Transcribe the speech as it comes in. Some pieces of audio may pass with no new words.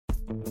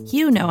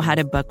You know how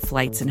to book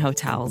flights and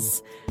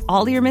hotels.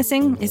 All you're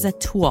missing is a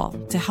tool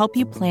to help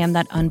you plan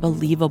that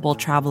unbelievable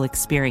travel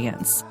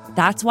experience.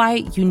 That's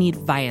why you need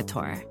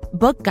Viator.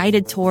 Book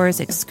guided tours,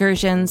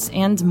 excursions,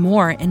 and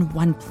more in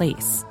one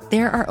place.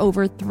 There are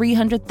over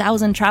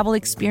 300,000 travel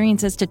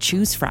experiences to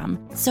choose from,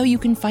 so you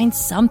can find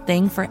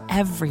something for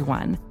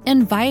everyone.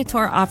 And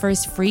Viator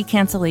offers free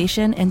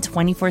cancellation and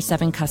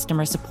 24/7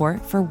 customer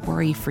support for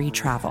worry-free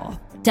travel.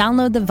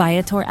 Download the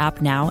Viator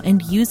app now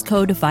and use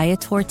code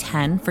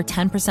Viator10 for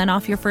 10%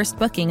 off your first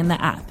booking in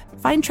the app.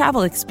 Find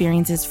travel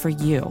experiences for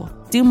you.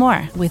 Do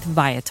more with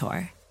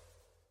Viator.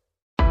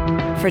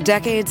 For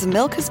decades,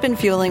 Milk has been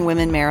fueling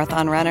women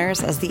marathon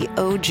runners as the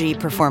OG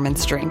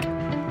performance drink.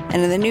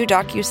 And in the new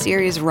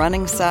docuseries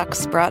Running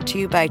Sucks, brought to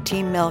you by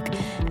Team Milk,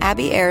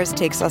 Abby Ayers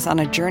takes us on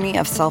a journey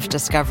of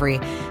self-discovery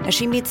as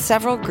she meets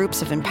several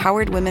groups of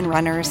empowered women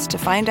runners to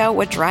find out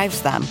what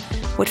drives them,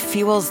 what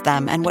fuels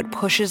them, and what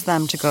pushes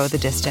them to go the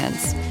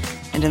distance.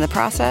 And in the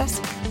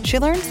process, she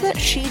learns that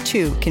she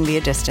too can be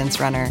a distance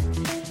runner.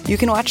 You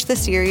can watch the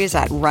series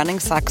at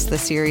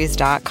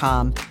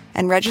runningsuckstheseries.com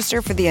and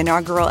register for the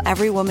inaugural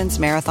Every Woman's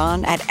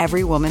Marathon at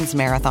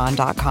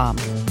everywomansmarathon.com.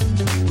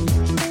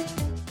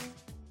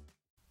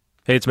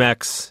 Hey, it's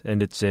Max,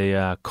 and it's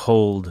a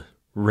cold,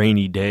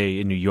 rainy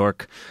day in New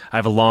York. I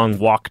have a long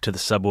walk to the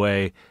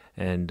subway,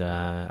 and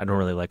I don't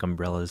really like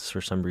umbrellas for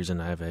some reason.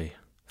 I have a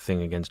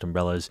thing against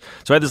umbrellas.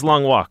 So I had this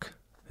long walk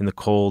in the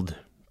cold,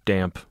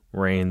 damp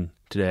rain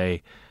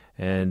today,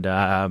 and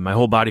my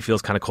whole body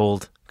feels kind of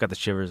cold. Got the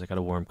shivers. I got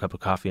a warm cup of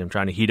coffee. I'm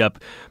trying to heat up.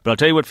 But I'll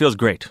tell you what feels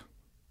great.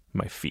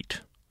 My feet.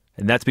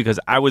 And that's because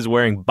I was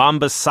wearing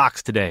Bombas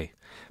socks today.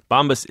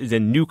 Bombas is a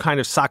new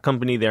kind of sock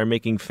company. They are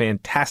making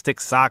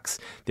fantastic socks.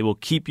 They will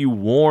keep you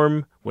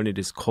warm when it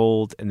is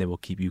cold, and they will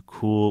keep you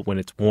cool when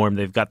it's warm.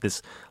 They've got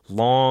this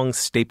long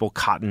staple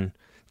cotton,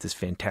 this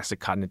fantastic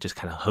cotton. It just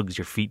kind of hugs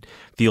your feet,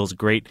 feels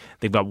great.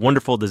 They've got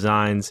wonderful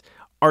designs,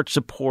 arch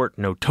support,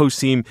 no toe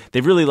seam.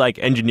 They've really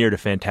engineered a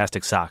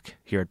fantastic sock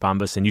here at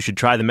Bombas, and you should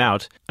try them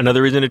out.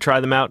 Another reason to try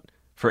them out,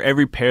 for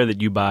every pair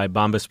that you buy,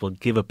 Bombas will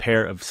give a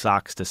pair of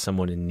socks to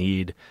someone in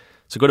need.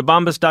 So go to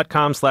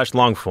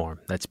bombas.com/longform.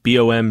 That's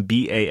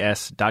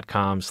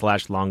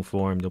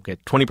BOMBAS.com/longform. You'll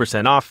get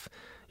 20% off.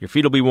 Your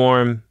feet will be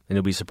warm, and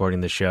you'll be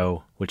supporting the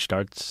show, which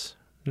starts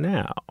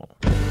now.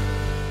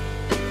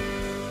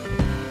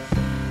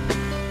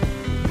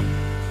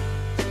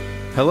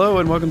 Hello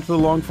and welcome to the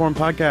Longform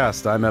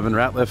Podcast. I'm Evan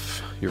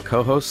Ratliff, your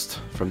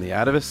co-host from The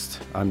Atavist.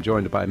 I'm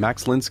joined by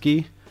Max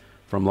Linsky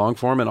from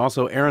Longform and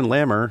also Aaron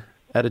Lammer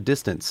at a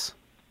distance.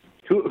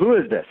 Who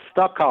is this?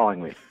 Stop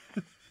calling me.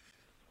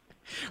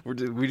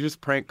 We just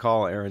prank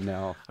call Aaron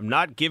now. I'm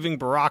not giving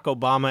Barack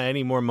Obama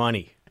any more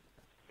money.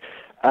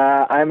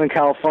 I'm in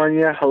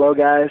California. Hello,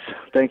 guys.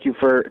 Thank you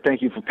for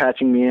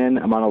patching me in.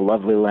 I'm on a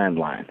lovely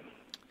landline.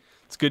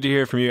 It's good to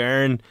hear from you,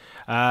 Aaron.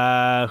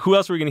 Who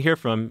else are we going to hear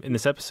from in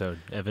this episode,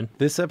 Evan?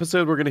 This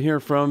episode, we're going to hear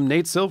from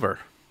Nate Silver.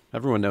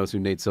 Everyone knows who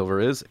Nate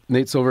Silver is.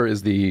 Nate Silver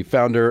is the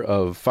founder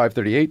of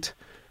 538.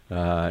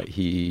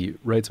 He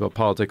writes about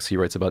politics. He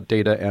writes about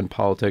data and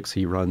politics.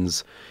 He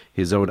runs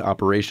his own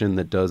operation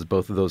that does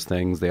both of those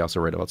things. They also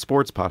write about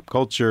sports, pop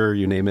culture,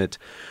 you name it.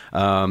 They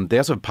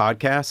also have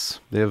podcasts.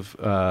 They have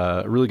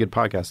a really good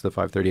podcast, the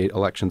 538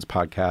 Elections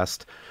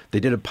podcast. They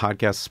did a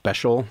podcast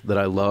special that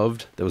I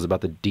loved that was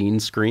about the Dean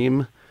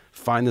Scream.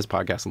 Find this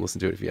podcast and listen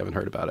to it if you haven't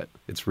heard about it.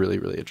 It's really,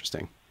 really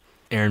interesting.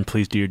 Aaron,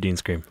 please do your Dean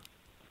Scream.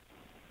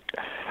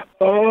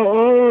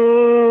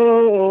 Oh,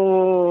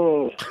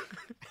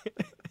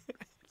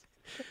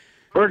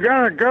 we're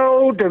going to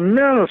go to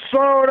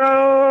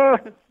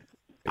Minnesota.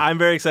 I'm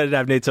very excited to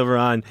have Nate Silver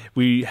on.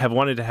 We have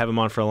wanted to have him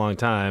on for a long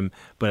time,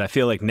 but I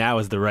feel like now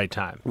is the right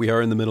time. We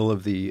are in the middle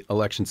of the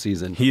election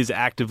season. He is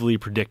actively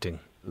predicting.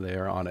 They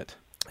are on it.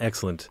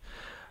 Excellent.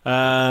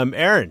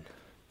 Aaron.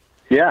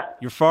 Yeah.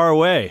 You're far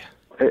away.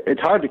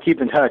 It's hard to keep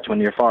in touch when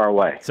you're far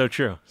away. So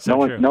true. No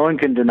one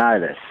can deny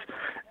this.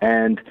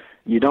 And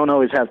you don't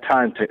always have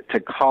time to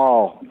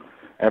call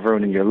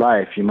everyone in your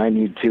life. You might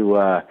need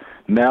to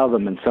mail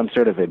them in some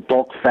sort of a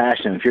bulk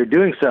fashion. If you're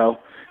doing so,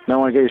 you might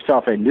want to get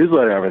yourself a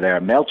newsletter over there,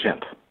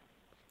 MailChimp.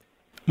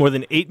 More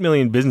than 8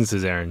 million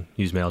businesses, Aaron,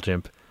 use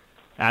MailChimp.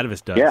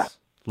 Atavist does. Yeah.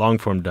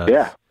 Longform does.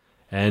 Yeah.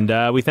 And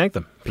we thank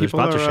them for their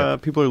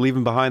sponsorship. People are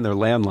leaving behind their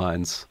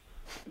landlines.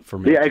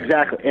 Yeah,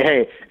 exactly.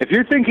 Hey, if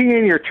you're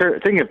thinking of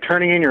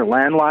turning in your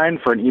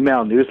landline for an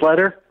email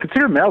newsletter,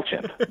 consider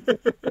MailChimp.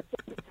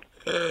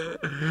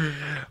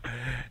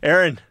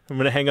 Aaron, I'm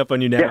going to hang up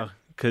on you now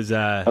because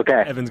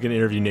okay. Evan's going to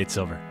interview Nate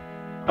Silver.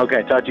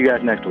 Okay, talk to you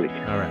guys next week.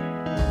 All right.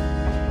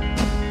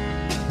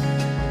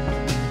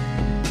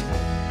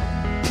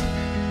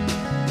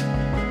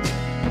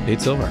 Nate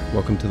Silver,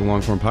 welcome to the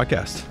Longform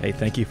Podcast. Hey,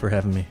 thank you for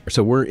having me.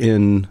 So we're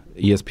in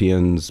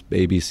ESPN's,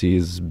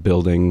 ABC's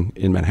building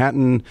in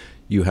Manhattan.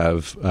 You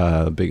have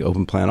a big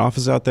open plan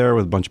office out there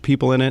with a bunch of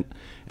people in it.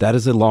 That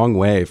is a long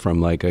way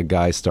from like a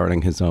guy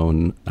starting his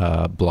own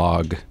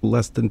blog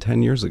less than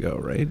 10 years ago,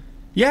 right?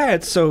 Yeah,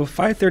 so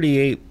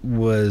 538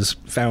 was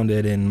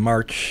founded in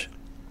March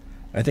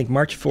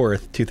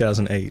 4th,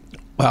 2008.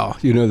 Wow,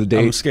 you know the date.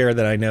 I'm scared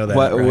that I know that.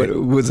 What right?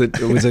 was it?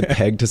 Was it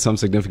pegged to some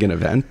significant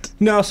event?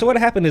 No, so what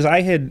happened is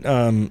I had,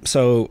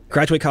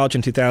 graduate college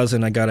in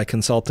 2000, I got a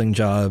consulting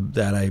job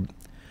that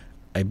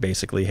I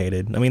basically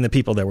hated. I mean, the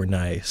people there were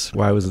nice.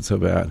 Why was it so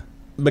bad?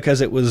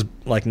 Because it was,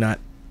 like, not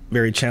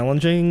very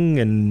challenging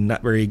and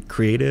not very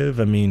creative.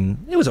 I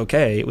mean, it was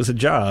okay. It was a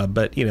job,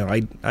 but, you know, I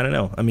don't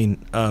know. I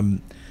mean,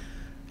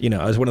 you know,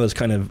 I was one of those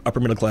kind of upper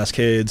middle class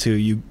kids who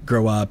you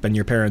grow up and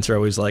your parents are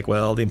always like,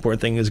 well, the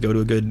important thing is go to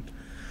a good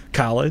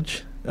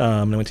college.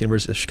 I went to the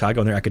University of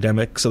Chicago and they're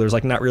academic, so there's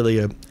like not really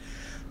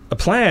a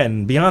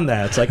plan beyond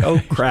that. It's like, oh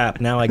crap,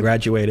 now I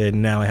graduated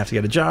and now I have to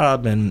get a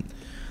job, and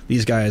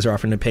these guys are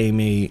offering to pay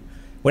me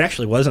what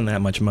actually wasn't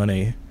that much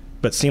money,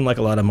 but seemed like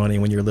a lot of money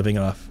when you're living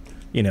off,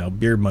 you know,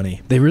 beer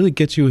money. They really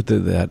get you with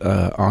that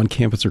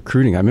on-campus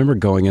recruiting. I remember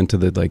going into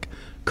the like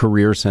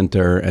career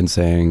center and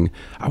saying,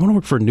 I want to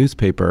work for a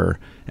newspaper,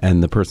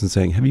 and the person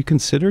saying, have you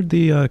considered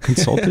the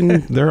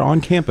consulting? They're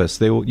on campus.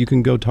 You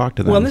can go talk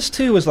to them. Well, and this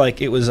too was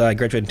like, it was, I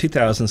graduated in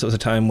 2000, so it was a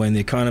time when the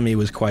economy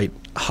was quite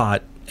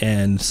hot,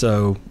 and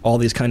so all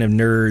these kind of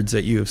nerds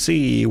at U of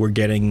C were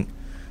getting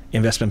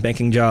investment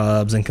banking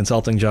jobs and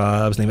consulting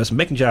jobs, and the investment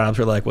banking jobs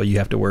were like, well, you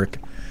have to work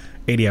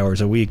 80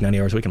 hours a week, 90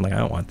 hours a week. I'm like, I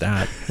don't want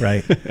that,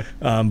 right?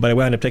 But I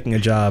wound up taking a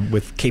job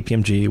with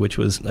KPMG, which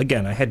was,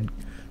 again, I had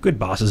good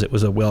bosses. It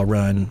was a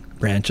well-run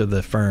branch of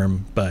the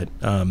firm, but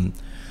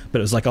it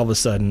was like all of a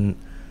sudden,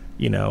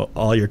 you know,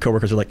 all your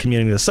coworkers are like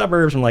commuting to the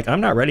suburbs. I'm like,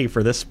 I'm not ready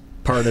for this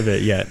part of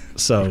it yet.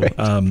 So,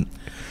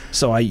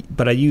 right.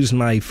 But I used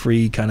my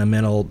free kind of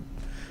mental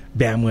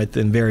bandwidth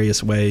in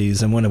various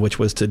ways, and one of which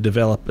was to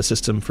develop a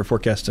system for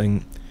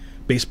forecasting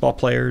baseball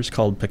players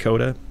called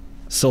Pacoda.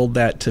 Sold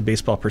that to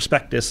Baseball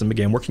Prospectus and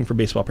began working for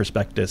Baseball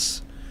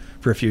Prospectus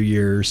for a few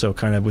years. So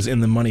kind of was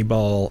in the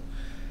Moneyball,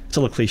 it's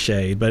a little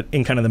cliche, but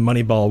in kind of the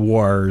Moneyball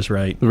wars,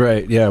 right?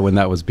 Right, yeah, when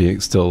that was being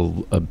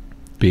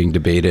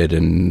debated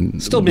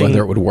and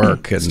whether it would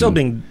work. And still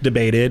being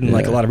debated, and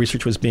like a lot of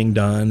research was being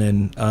done,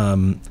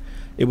 and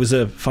it was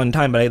a fun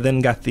time. But I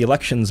then got the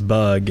elections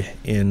bug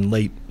in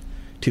late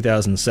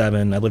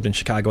 2007. I lived in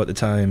Chicago at the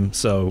time,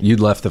 so you'd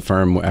left the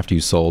firm after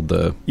you sold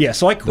the. Yeah,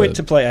 so I quit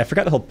to play. I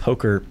forgot the whole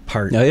poker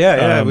part.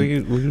 Yeah.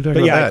 We can talk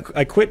about that.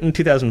 I quit in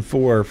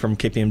 2004 from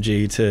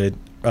KPMG to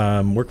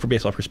work for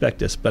Baseball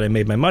Prospectus, but I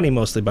made my money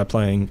mostly by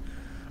playing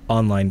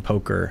online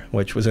poker,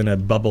 which was in a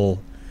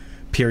bubble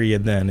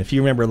period then. If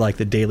you remember, like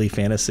the daily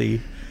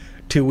fantasy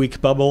 2-week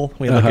bubble,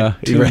 we had like a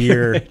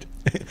 2-year. Right.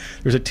 There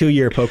was a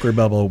 2-year poker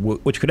bubble,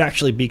 which could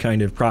actually be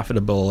kind of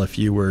profitable if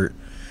you were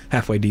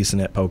halfway decent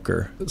at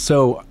poker.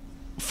 So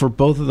for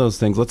both of those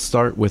things, let's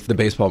start with the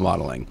baseball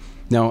modeling.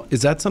 Now,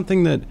 is that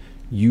something that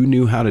you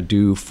knew how to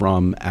do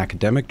from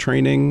academic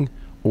training,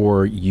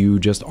 or you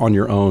just on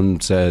your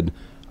own said,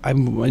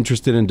 I'm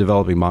interested in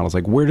developing models?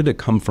 Like, where did it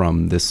come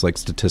from, this like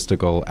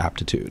statistical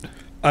aptitude?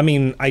 I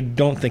mean, I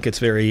don't think it's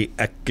very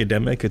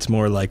academic. It's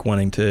more like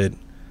wanting to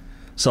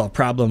solve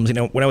problems. You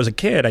know, when I was a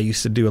kid, I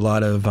used to do a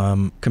lot of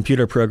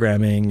computer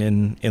programming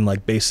in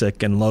like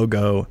BASIC and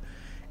Logo.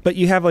 But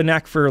you have a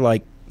knack for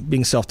like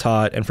being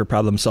self-taught and for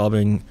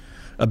problem-solving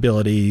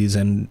abilities,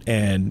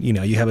 and you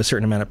know, you have a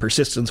certain amount of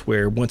persistence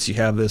where once you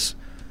have this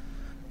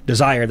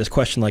desire, this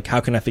question like,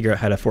 how can I figure out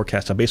how to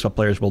forecast how baseball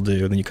players will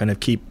do? And then you kind of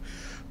keep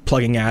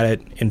plugging at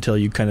it until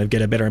you kind of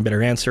get a better and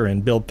better answer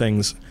and build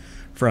things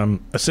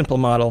from a simple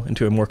model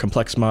into a more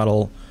complex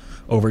model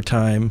over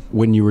time.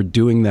 When you were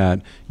doing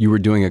that, you were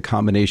doing a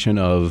combination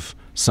of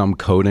some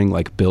coding,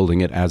 like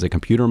building it as a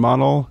computer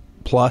model,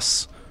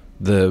 plus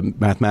the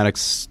mathematics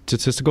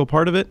statistical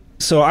part of it?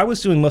 So I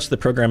was doing most of the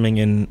programming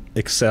in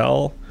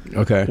Excel,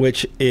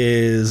 which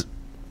is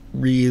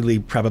really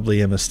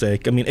probably a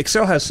mistake. I mean,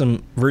 Excel has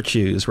some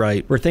virtues,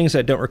 right? For things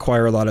that don't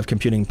require a lot of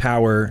computing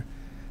power,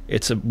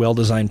 it's a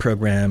well-designed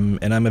program,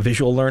 and I'm a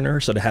visual learner,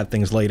 so to have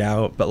things laid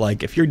out. But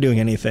like, if you're doing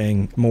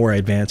anything more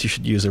advanced, you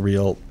should use a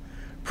real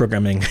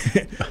programming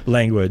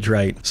language,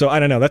 right? So I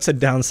don't know. That's a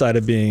downside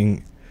of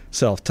being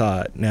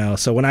self-taught now.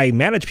 So when I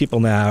manage people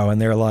now and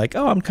they're like,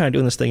 oh, I'm kind of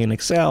doing this thing in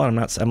Excel, and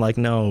I'm like,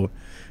 no,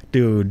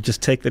 dude,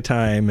 just take the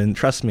time and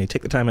trust me,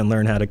 take the time and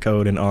learn how to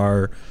code in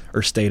R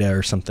or Stata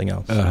or something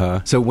else.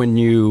 So when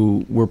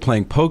you were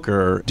playing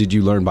poker, did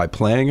you learn by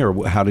playing,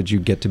 or how did you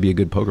get to be a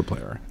good poker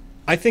player?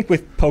 I think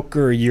with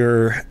poker,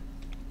 you're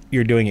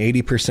doing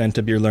 80%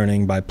 of your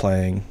learning by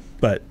playing,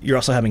 but you're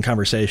also having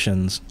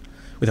conversations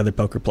with other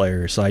poker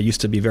players. So I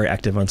used to be very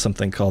active on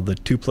something called the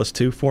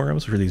 2+2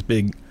 forums, which are these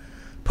big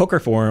poker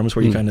forums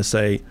where you kind of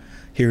say,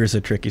 here's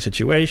a tricky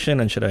situation,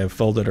 and should I have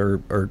folded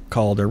or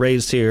called or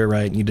raised here,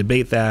 right? And you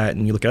debate that,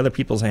 and you look at other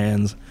people's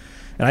hands.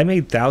 And I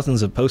made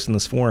thousands of posts in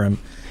this forum.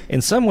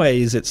 In some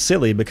ways, it's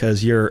silly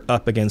because you're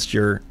up against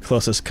your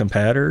closest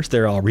competitors.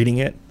 They're all reading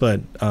it,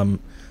 but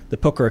the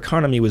poker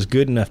economy was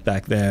good enough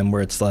back then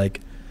where it's like,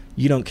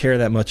 you don't care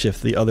that much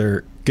if the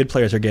other good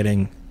players are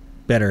getting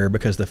better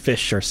because the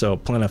fish are so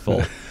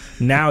plentiful.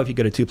 Now, if you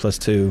go to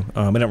 2+2,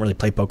 I don't really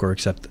play poker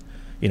except,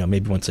 you know,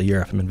 maybe once a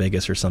year if I'm in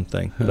Vegas or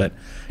something. But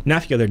now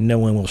if you go there, no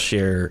one will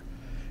share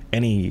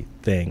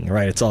anything,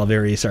 right? It's all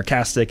very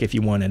sarcastic. If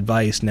you want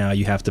advice now,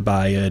 you have to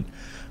buy a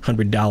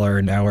 $100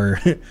 an hour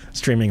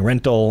streaming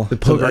rental. The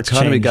poker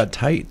economy got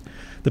tight.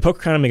 The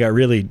poker economy got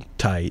really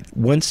tight.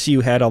 Once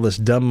you had all this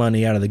dumb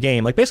money out of the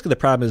game, like basically the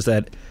problem is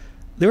that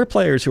there were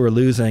players who were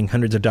losing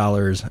hundreds of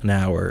dollars an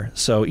hour.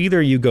 So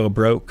either you go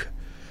broke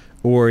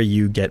or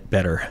you get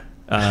better.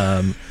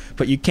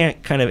 But you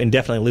can't kind of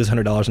indefinitely lose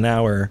 $100 an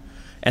hour.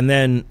 And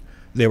then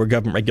there were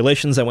government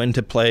regulations that went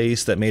into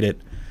place that made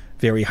it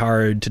very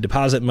hard to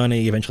deposit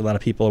money. Eventually a lot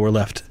of people were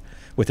left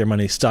with their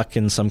money stuck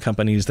in some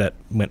companies that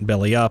went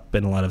belly up,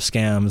 and a lot of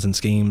scams and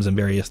schemes and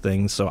various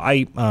things. So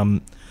I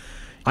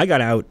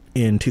got out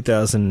in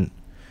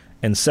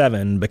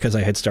 2007 because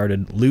I had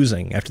started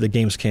losing after the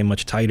games became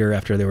much tighter,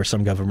 after there were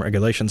some government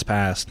regulations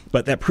passed.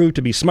 But that proved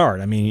to be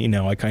smart. I mean,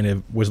 I kind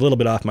of was a little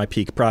bit off my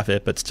peak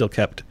profit, but still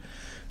kept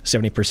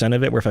 70%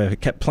 of it, where if I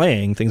had kept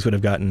playing, things would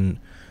have gotten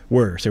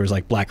worse. There was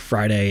like Black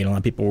Friday, and a lot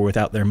of people were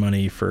without their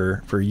money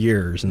for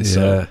years. And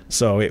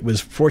so it was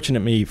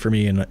fortunate for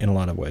me in a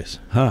lot of ways.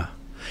 Huh.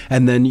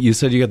 And then you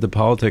said you got the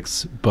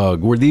politics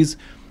bug.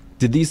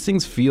 Did these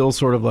things feel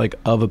sort of like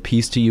of a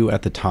piece to you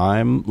at the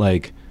time?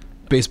 Like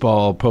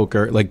baseball,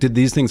 poker, like did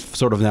these things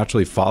sort of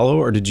naturally follow,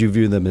 or did you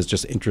view them as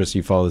just interests?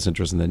 You follow this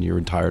interest and then you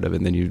were tired of it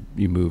and then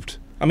you moved?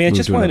 I mean, I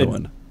just wanted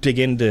to dig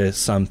into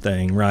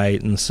something,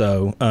 right? And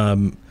so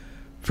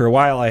for a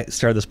while I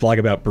started this blog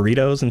about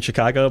burritos in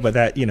Chicago, but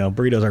that,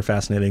 burritos are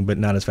fascinating, but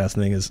not as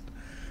fascinating as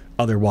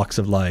other walks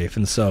of life.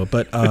 And so,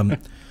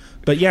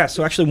 but yeah,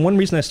 so actually one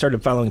reason I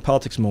started following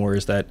politics more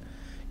is that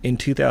in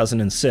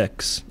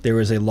 2006, there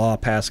was a law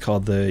passed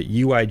called the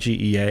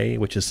UIGEA,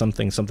 which is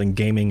something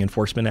Gaming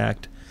Enforcement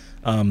Act.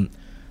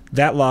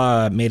 That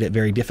law made it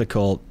very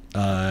difficult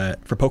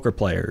for poker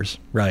players,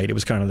 right? It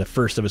was kind of the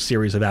first of a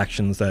series of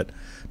actions that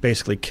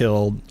basically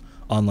killed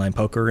online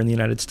poker in the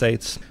United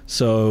States.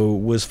 So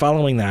was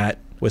following that,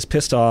 was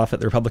pissed off at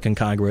the Republican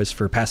Congress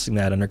for passing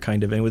that under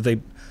they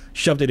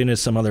shoved it into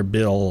some other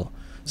bill,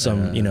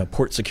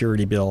 port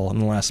security bill in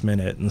the last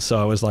minute. And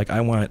so I was like, I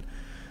want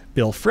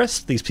Bill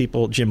Frist, these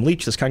people, Jim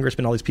Leach, this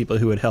congressman, all these people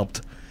who had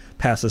helped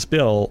pass this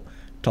bill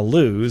to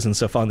lose. And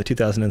so following the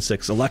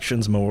 2006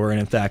 elections more, and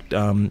in fact,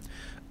 a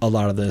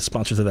lot of the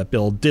sponsors of that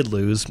bill did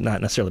lose,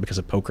 not necessarily because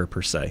of poker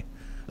per se.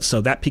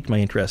 So that piqued my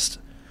interest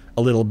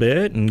a little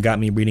bit and got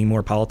me reading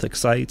more politics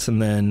sites.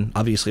 And then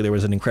obviously there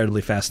was an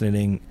incredibly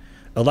fascinating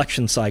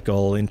election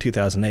cycle in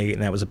 2008,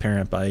 and that was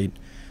apparent by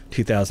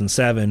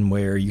 2007,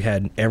 where you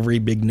had every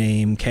big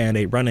name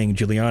candidate running,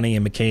 Giuliani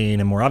and McCain,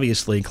 and more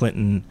obviously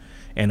Clinton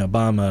and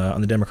Obama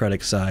on the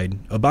Democratic side.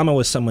 Obama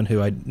was someone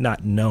who I'd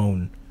not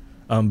known,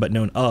 but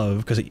known of,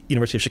 because at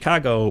University of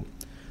Chicago,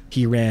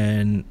 he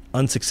ran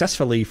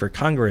unsuccessfully for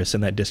Congress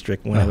in that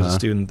district when I was a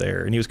student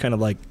there. And he was kind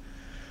of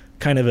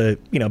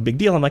a big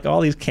deal. I'm like,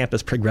 all these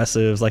campus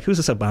progressives, like, who's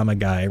this Obama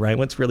guy, right?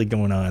 What's really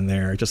going on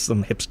there? Just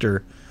some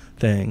hipster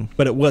thing.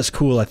 But it was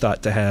cool, I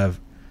thought, to have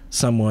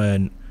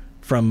someone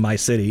from my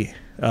city,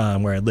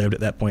 where I lived at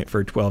that point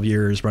for 12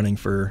 years, running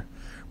for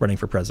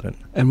president.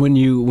 And when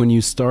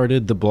you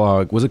started the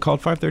blog, was it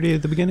called 538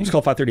 at the beginning? It's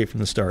called 538 from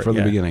the start. From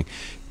the beginning.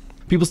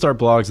 People start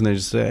blogs and they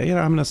just say,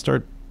 I'm going to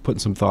start putting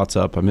some thoughts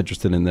up. I'm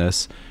interested in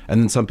this.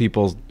 And then some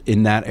people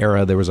in that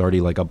era, there was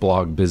already like a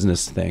blog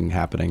business thing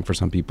happening for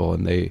some people,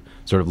 and they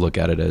sort of look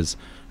at it as,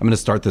 I'm going to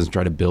start this and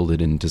try to build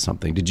it into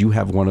something. Did you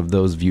have one of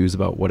those views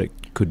about what it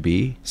could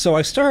be? So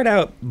I started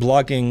out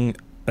blogging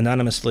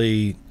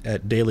anonymously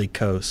at Daily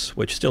Kos,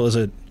 which still is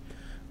a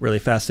really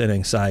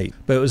fascinating site.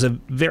 But it was a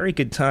very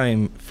good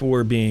time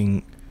for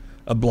being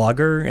a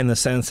blogger, in the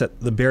sense that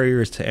the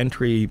barriers to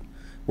entry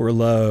were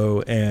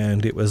low,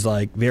 and it was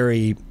like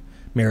very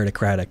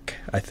meritocratic,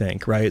 I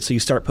think, right? So you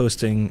start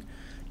posting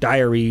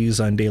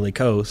diaries on Daily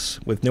Kos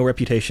with no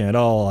reputation at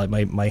all.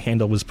 My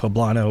handle was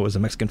Poblano. It was a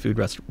Mexican food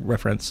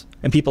reference.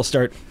 And people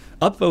start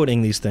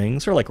upvoting these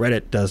things, or like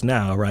Reddit does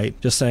now, right?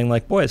 Just saying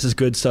like, boy, this is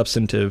good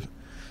substantive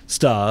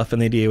stuff.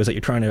 And the idea was that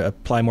you're trying to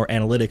apply more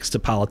analytics to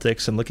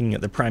politics and looking at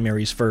the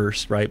primaries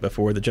first, right,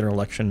 before the general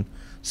election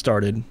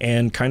started,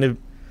 and kind of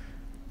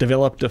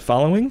developed a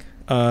following.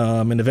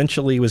 And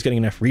eventually was getting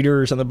enough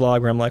readers on the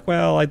blog where I'm like,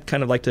 well, I'd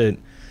kind of like to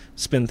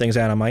spin things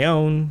out on my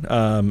own.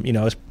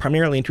 I was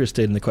primarily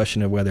interested in the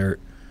question of whether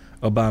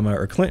Obama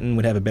or Clinton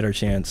would have a better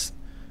chance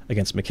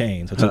against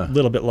McCain. So it's a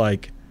little bit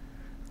like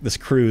this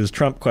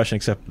Cruz-Trump question,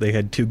 except they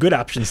had two good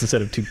options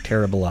instead of two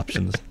terrible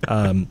options.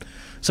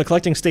 So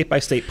collecting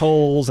state-by-state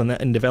polls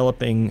and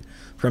developing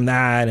from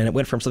that, and it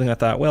went from something I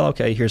thought, well,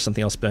 okay, here's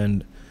something I'll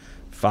spend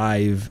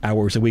 5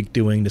 hours a week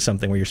doing, to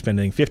something where you're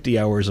spending 50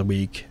 hours a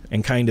week,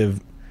 and kind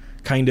of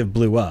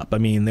blew up. I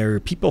mean,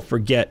 people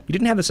forget, you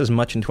didn't have this as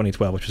much in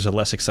 2012, which was a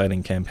less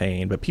exciting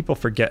campaign, but people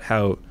forget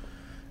how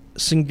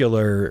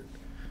singular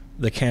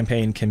the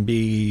campaign can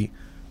be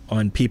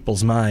on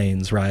people's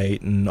minds,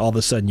 right? And all of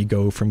a sudden you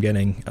go from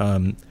getting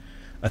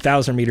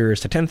 1,000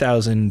 readers to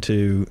 10,000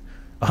 to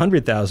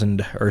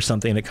 100,000 or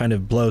something, and it kind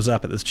of blows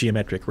up at this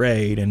geometric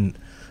rate. And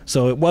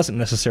so it wasn't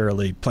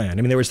necessarily planned.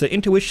 I mean, there was the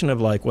intuition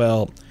of like,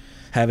 well,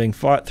 having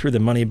fought through the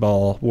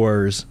Moneyball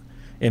wars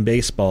in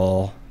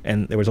baseball,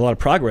 And there was a lot of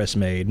progress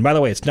made. And by the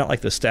way, it's not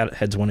like the stat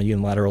heads want a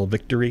unilateral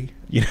victory.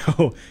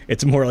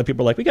 It's more like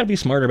people are like, we got to be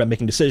smarter about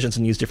making decisions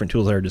and use different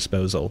tools at our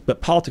disposal.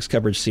 But politics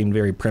coverage seemed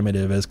very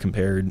primitive as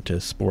compared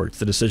to sports,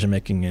 the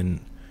decision-making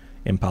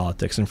in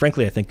politics. And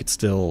frankly, I think it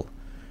still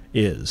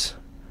is.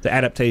 The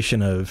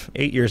adaptation of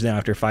 8 years now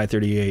after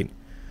 538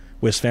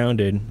 was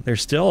founded,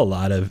 there's still a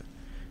lot of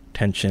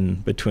tension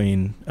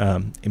between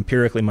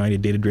empirically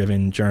minded,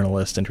 data-driven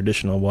journalists and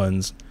traditional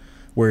ones,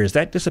 whereas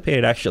that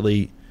dissipated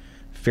actually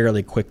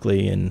fairly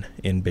quickly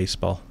in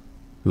baseball.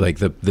 Like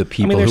the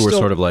people who were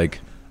sort of like,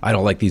 I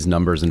don't like these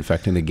numbers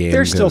infecting the game.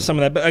 There's still some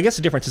of that, but I guess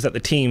the difference is that the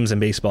teams in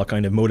baseball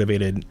kind of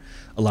motivated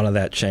a lot of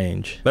that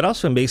change. But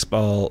also in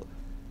baseball,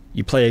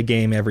 you play a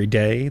game every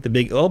day. The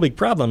big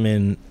problem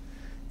in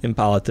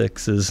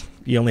politics is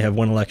you only have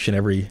one election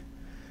every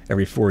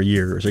 4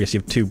 years. I guess you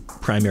have two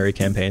primary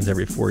campaigns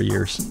every 4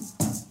 years.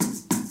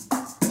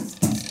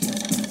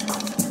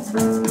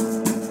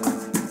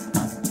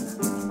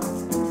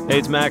 Hey,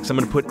 it's Max. I'm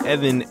going to put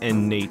Evan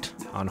and Nate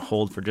on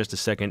hold for just a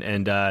second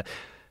and tell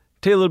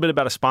you a little bit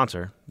about a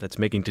sponsor that's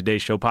making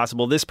today's show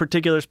possible. This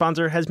particular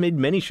sponsor has made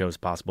many shows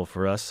possible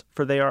for us,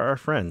 for they are our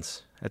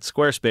friends at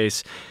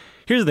Squarespace.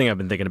 Here's the thing I've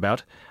been thinking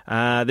about.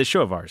 This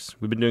show of ours,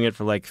 we've been doing it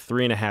for like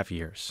 3.5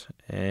 years.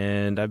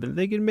 And I've been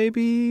thinking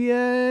maybe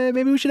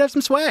we should have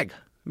some swag.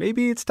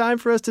 Maybe it's time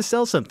for us to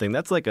sell something.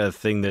 That's like a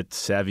thing that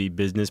savvy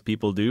business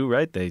people do,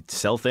 right? They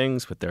sell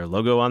things with their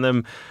logo on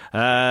them.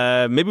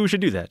 Maybe we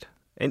should do that.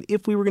 And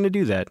if we were going to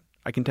do that,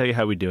 I can tell you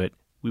how we do it.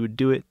 We would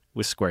do it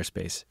with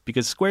Squarespace,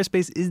 because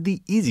Squarespace is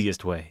the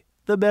easiest way,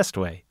 the best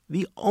way,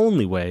 the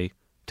only way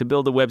to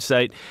build a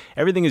website.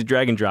 Everything is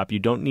drag and drop. You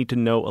don't need to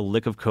know a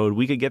lick of code.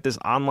 We could get this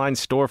online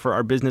store for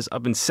our business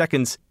up in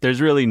seconds. There's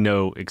really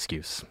no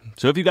excuse.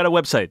 So if you've got a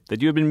website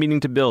that you have been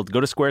meaning to build, go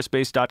to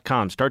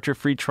squarespace.com, start your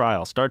free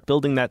trial, start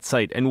building that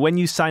site. And when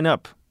you sign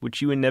up,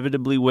 which you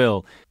inevitably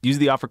will, use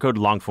the offer code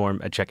LONGFORM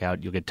at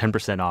checkout. You'll get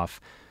 10% off.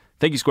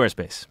 Thank you,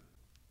 Squarespace.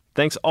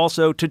 Thanks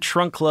also to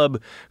Trunk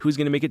Club, who's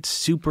going to make it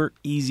super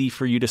easy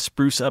for you to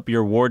spruce up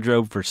your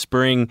wardrobe for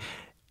spring.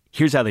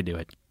 Here's how they do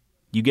it.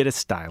 You get a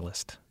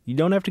stylist. You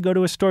don't have to go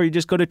to a store. You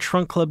just go to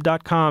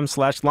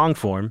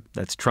trunkclub.com/longform.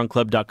 That's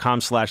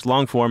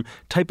trunkclub.com/longform.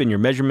 Type in your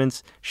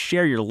measurements,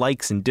 share your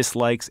likes and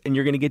dislikes, and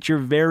you're going to get your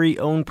very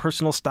own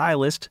personal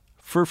stylist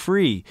for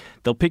free.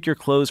 They'll pick your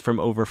clothes from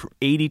over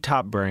 80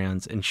 top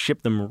brands and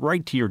ship them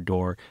right to your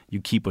door.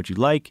 You keep what you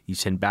like. You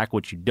send back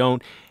what you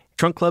don't.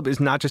 Trunk Club is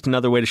not just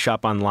another way to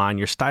shop online.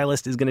 Your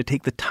stylist is going to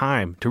take the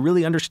time to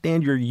really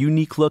understand your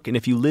unique look. And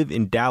if you live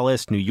in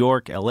Dallas, New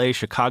York, LA,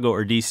 Chicago,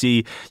 or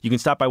DC, you can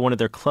stop by one of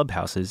their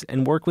clubhouses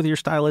and work with your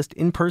stylist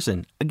in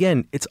person.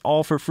 Again, it's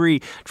all for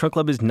free. Trunk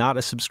Club is not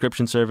a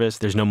subscription service.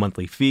 There's no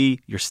monthly fee.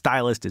 Your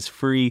stylist is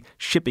free.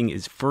 Shipping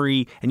is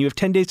free. And you have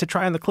 10 days to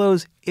try on the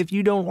clothes. If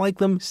you don't like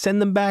them,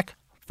 send them back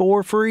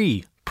for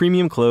free.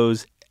 Premium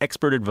clothes.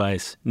 Expert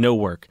advice, no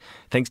work.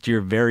 Thanks to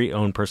your very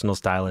own personal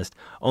stylist.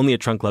 Only at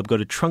Trunk Club. Go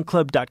to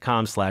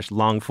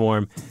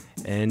trunkclub.com/longform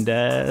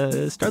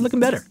and start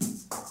looking better.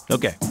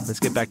 Okay, let's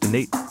get back to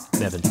Nate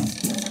and Evan.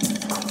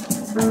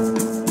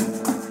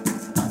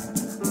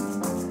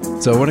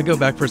 So I want to go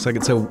back for a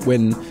second. So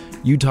when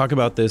you talk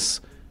about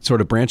this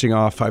sort of branching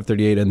off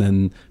 538 and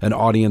then an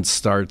audience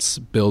starts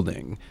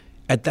building,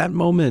 at that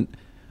moment,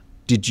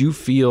 did you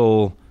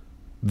feel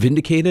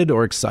vindicated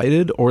or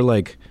excited or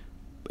like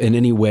in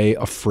any way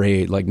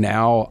afraid? Like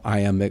now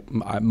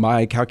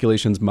my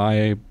calculations,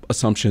 my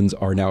assumptions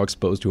are now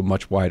exposed to a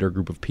much wider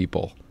group of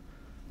people.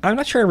 I'm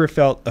not sure I ever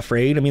felt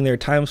afraid. I mean, there are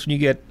times when you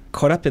get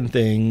caught up in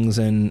things.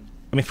 And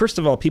I mean, first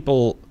of all,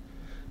 people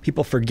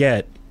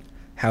forget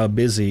how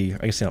busy,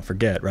 I guess they don't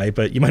forget, right?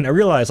 But you might not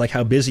realize like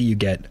how busy you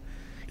get.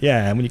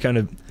 Yeah. And when you kind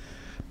of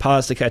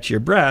pause to catch your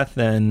breath,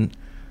 then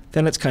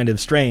it's kind of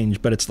strange,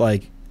 but it's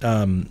like,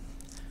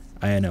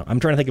 I don't know. I'm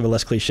trying to think of a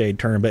less cliched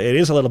term, but it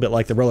is a little bit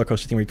like the roller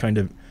coaster thing where you're kind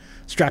of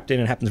strapped in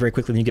and it happens very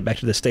quickly. Then you get back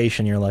to the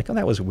station, you're like, oh,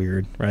 that was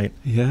weird, right?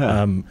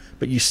 Yeah.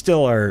 But you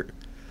still are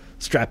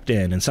strapped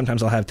in. And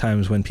sometimes I'll have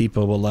times when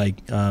people will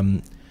like,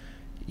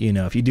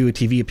 if you do a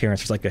TV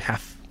appearance, there's like a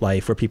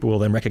half-life where people will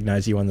then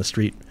recognize you on the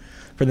street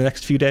for the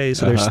next few days.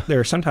 So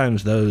there are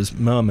sometimes those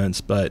moments,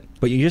 but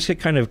you just get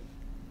kind of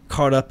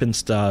caught up in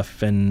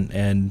stuff.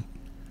 And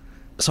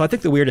so I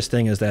think the weirdest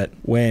thing is that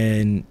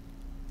when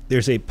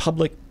there's a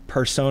public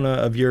persona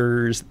of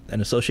yours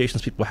and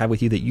associations people have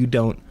with you that you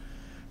don't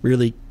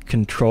really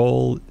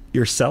control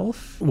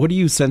yourself. What do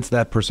you sense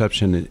that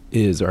perception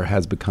is or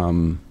has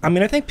become? I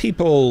mean, I think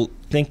people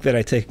think that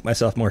I take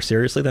myself more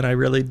seriously than I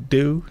really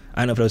do.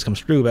 I don't know if it always comes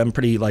true, but I'm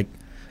pretty like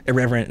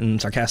irreverent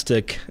and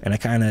sarcastic, and I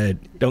kind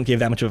of don't give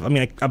that much of,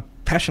 I'm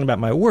passionate about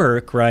my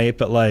work, right?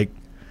 But like,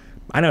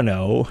 I don't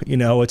know,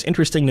 it's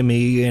interesting to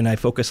me and I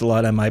focus a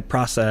lot on my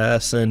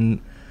process, and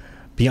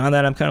beyond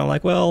that, I'm kind of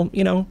like, well,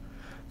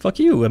 fuck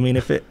you. I mean,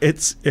 if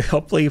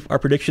hopefully our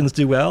predictions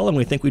do well and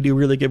we think we do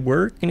really good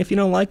work, and if you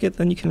don't like it,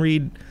 then you can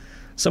read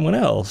someone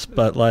else.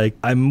 But like,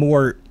 I'm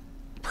more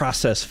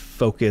process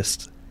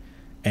focused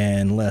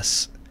and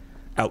less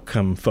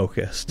outcome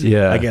focused.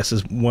 Yeah. I guess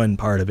is one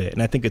part of it.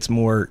 And I think it's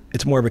more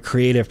of a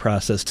creative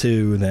process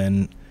too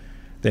than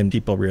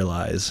people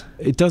realize.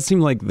 It does seem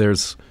like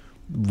there's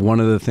one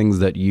of the things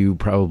that you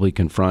probably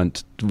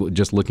confront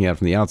just looking at it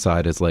from the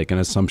outside is like an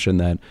assumption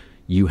that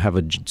you have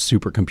a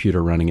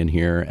supercomputer running in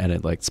here and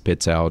it like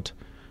spits out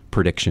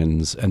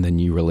predictions, and then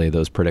you relay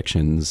those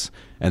predictions,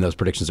 and those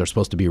predictions are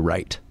supposed to be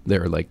right.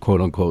 They're like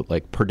quote unquote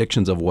like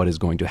predictions of what is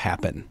going to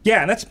happen.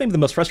 Yeah, and that's maybe the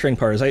most frustrating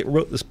part is I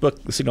wrote this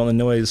book, The Signal and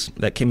the Noise,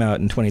 that came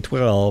out in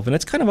 2012, and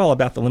it's kind of all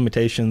about the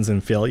limitations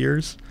and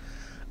failures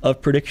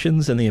of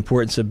predictions and the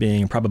importance of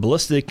being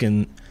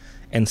probabilistic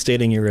and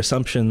stating your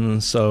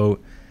assumptions. So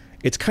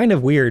it's kind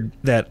of weird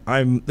that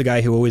I'm the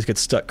guy who always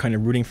gets stuck kind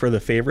of rooting for the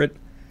favorite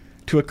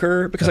to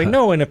occur, because I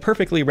know in a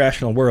perfectly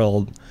rational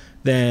world,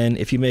 then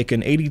if you make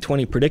an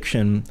 80-20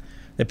 prediction,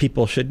 that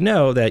people should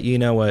know that, you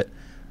know what,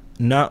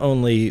 not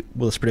only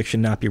will this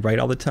prediction not be right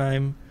all the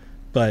time,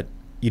 but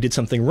you did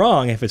something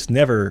wrong if it's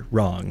never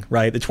wrong,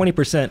 right? The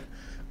 20%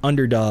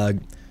 underdog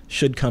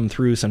should come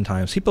through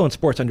sometimes. People in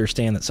sports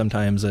understand that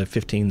sometimes a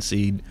 15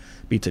 seed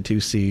beats a 2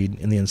 seed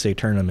in the NCAA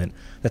tournament.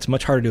 That's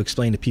much harder to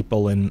explain to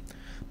people in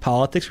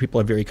politics. People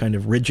are very kind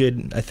of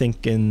rigid, I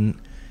think, in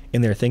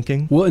their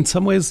thinking. Well, in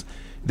some ways,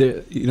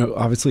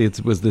 obviously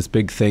it was this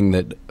big thing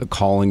that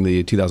calling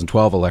the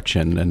 2012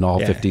 election in all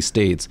 50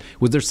 states.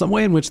 Was there some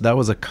way in which that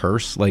was a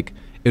curse? Like,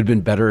 it would have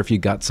been better if you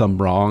got some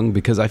wrong?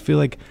 Because I feel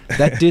like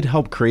that did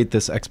help create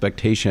this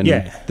expectation,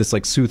 this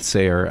like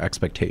soothsayer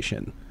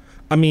expectation.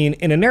 I mean,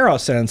 in a narrow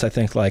sense, I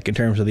think like in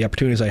terms of the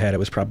opportunities I had, it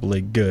was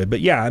probably good. But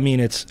yeah, I mean,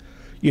 it's,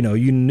 you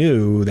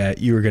knew that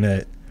you were going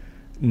to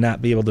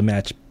not be able to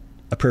match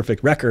a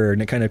perfect record,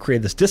 and it kind of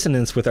created this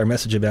dissonance with our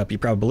message about be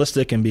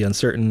probabilistic and be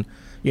uncertain.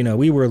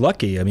 We were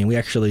lucky. I mean, we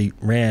actually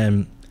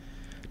ran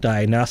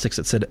diagnostics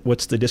that said,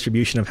 what's the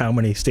distribution of how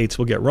many states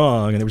will get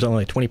wrong? And there was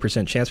only a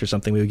 20% chance or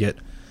something we would get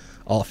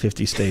all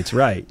 50 states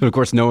right. But of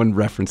course, no one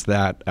referenced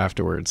that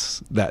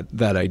afterwards, that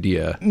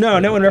idea. No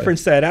one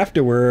referenced that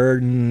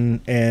afterward.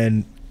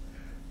 And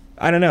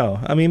I don't know.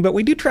 I mean, but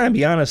we do try and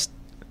be honest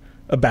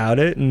about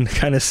it and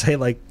kind of say,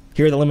 like,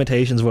 here are the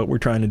limitations of what we're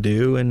trying to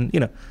do.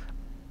 And,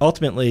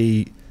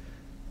 ultimately,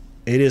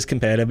 it is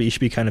competitive, but you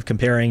should be kind of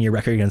comparing your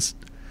record against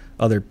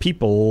other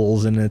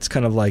people's, and it's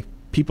kind of like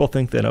people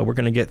think that we're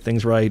going to get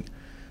things right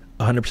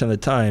 100% of the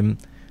time.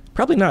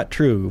 Probably not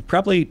true.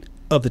 Probably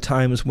of the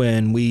times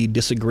when we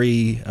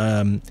disagree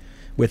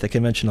with the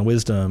conventional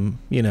wisdom,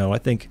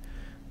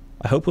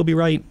 I hope we'll be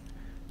right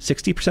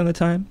 60% of the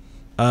time.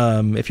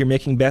 If you're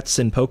making bets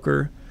in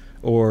poker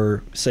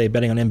or, say,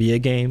 betting on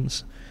NBA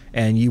games,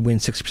 and you win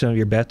 60% of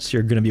your bets,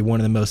 you're going to be one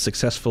of the most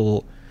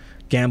successful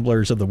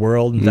gamblers of the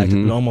world. In fact,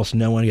 almost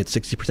no one gets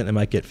 60%. They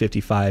might get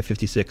 55,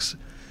 56,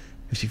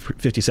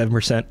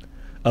 57%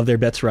 of their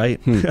bets right.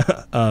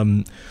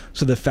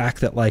 So the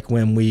fact that, like,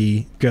 when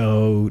we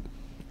go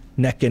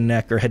neck and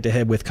neck or head to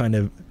head with kind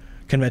of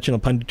conventional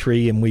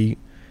punditry and we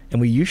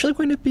usually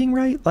wind up being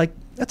right, like,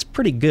 that's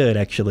pretty good,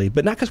 actually.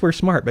 But not because we're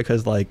smart,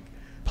 because, like,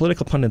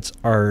 political pundits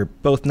are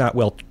both not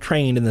well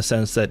trained in the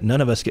sense that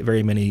none of us get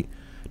very many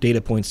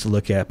data points to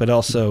look at, but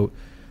also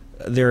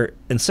their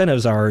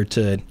incentives are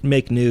to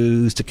make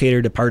news, to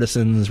cater to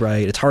partisans,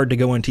 right? It's hard to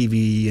go on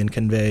TV and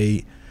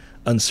convey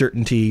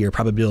uncertainty or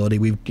probability.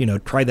 We've,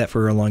 tried that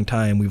for a long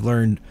time. We've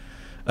learned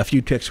a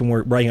few tricks when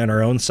we're writing on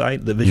our own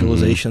site. The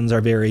visualizations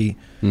are very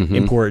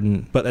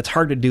important, but that's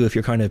hard to do if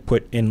you're kind of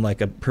put in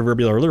like a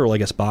proverbial or literal, I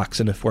guess, box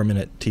in a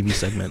 4-minute TV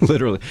segment.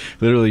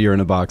 literally you're in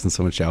a box and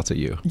someone shouts at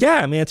you. Yeah,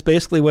 I mean, it's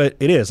basically what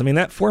it is. I mean,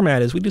 that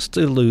format is, we just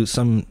still lose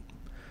some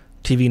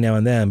TV now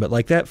and then, but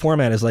like that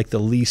format is like the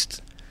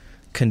least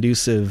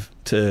conducive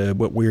to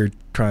what we're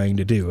trying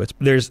to do.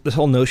 There's this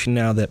whole notion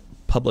now that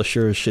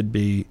publishers should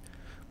be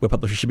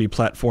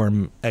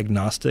platform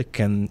agnostic,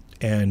 and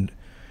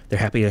they're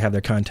happy to have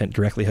their content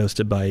directly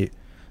hosted by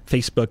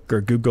Facebook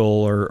or Google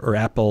or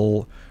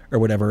Apple or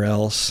whatever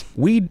else.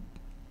 We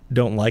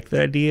don't like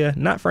that idea,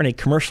 not for any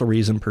commercial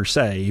reason per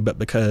se, but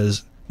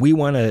because we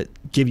want to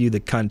give you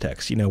the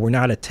context. We're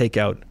not a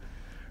takeout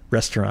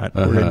restaurant.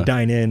 We're a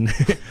dine-in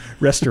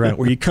restaurant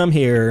where you come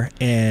here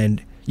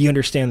and you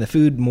understand the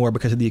food more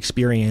because of the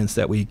experience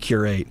that we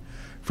curate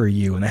for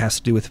you. And it has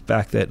to do with the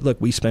fact that, look,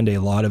 we spend a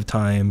lot of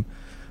time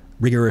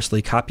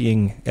rigorously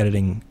copying,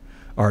 editing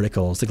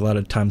articles. Think a lot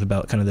of times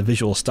about kind of the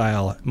visual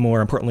style,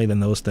 more importantly than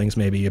those things,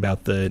 maybe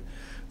about the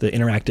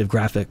interactive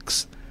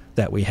graphics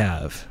that we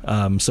have.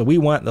 So we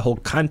want the whole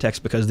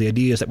context because the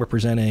ideas that we're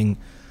presenting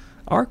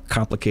are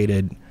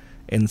complicated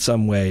in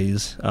some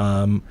ways.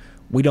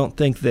 We don't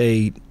think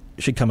they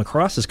should come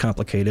across as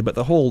complicated, but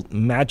the whole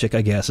magic,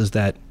 I guess, is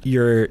that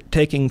you're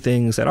taking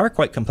things that are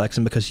quite complex,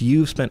 and because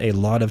you've spent a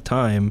lot of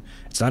time,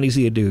 it's not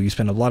easy to do. You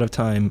spend a lot of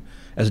time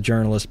as a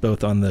journalist,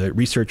 both on the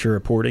research or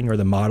reporting or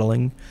the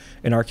modeling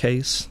in our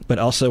case, but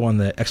also on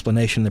the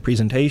explanation, the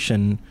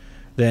presentation.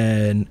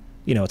 Then,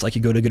 it's like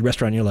you go to a good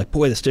restaurant and you're like,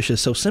 boy, this dish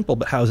is so simple,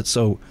 but how is it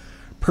so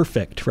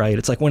perfect, right?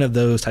 It's like one of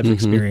those types of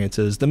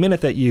experiences. The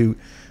minute that you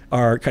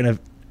are kind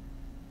of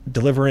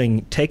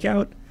delivering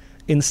takeout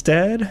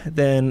instead,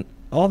 then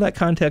all that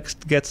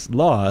context gets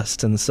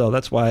lost. And so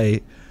that's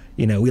why,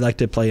 we like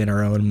to play in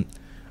our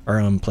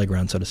own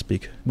playground, so to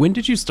speak. When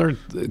did you start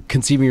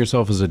conceiving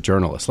yourself as a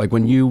journalist? Like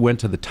when you went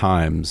to the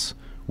Times,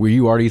 were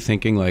you already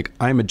thinking like,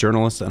 I'm a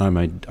journalist and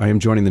I am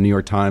joining the New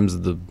York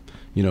Times, the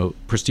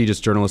prestigious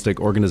journalistic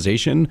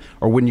organization?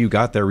 Or when you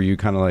got there, were you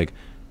kind of like,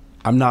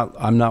 I'm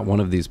not one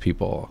of these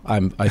people.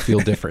 I feel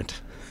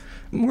different.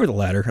 More the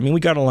latter. I mean, we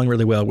got along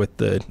really well with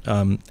the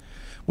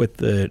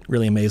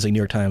really amazing New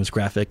York Times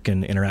graphic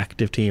and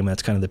interactive team.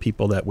 That's kind of the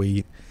people that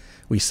we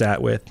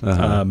sat with.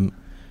 Uh-huh.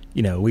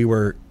 We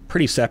were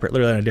pretty separate,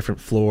 literally on a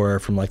different floor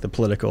from like the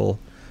political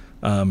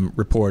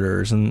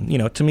reporters. And,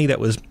 to me,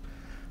 that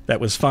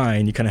was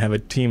fine. You kind of have a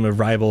team of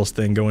rivals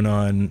thing going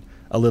on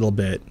a little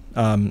bit.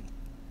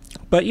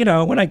 But,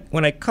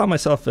 when I call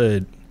myself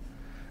a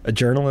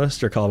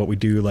journalist, or call what we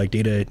do like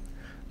data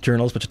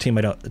journals, which a term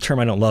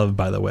I don't love,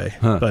 by the way,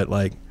 but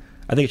like,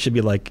 I think it should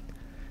be like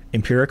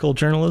empirical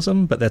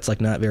journalism, but that's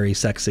like not very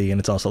sexy, and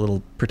it's also a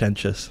little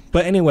pretentious.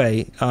 But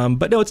anyway,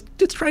 but no,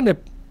 it's trying to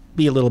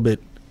be a little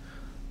bit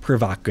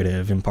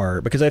provocative in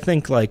part, because I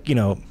think like,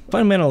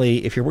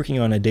 fundamentally, if you're working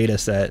on a data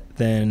set,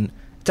 then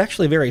it's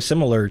actually very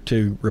similar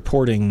to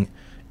reporting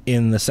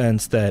in the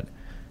sense that,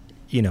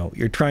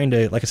 you're trying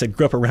to, like I said,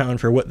 grope around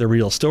for what the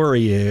real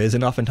story is,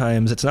 and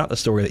oftentimes it's not the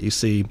story that you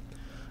see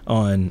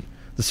on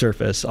the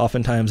surface.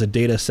 Oftentimes a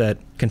data set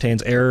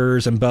contains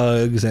errors and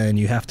bugs, and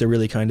you have to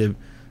really kind of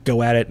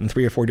go at it in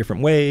 3 or 4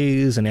 different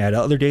ways and add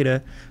other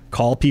data,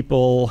 call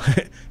people,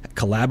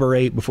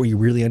 collaborate before you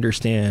really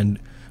understand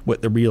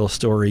what the real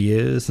story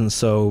is. And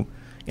so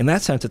in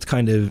that sense, it's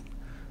kind of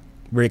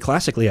very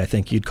classically, I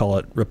think you'd call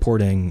it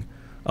reporting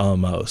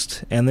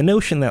almost. And the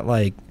notion that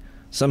like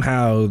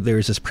somehow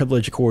there's this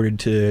privilege accorded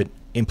to,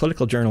 in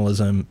political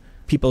journalism,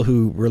 people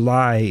who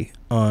rely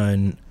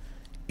on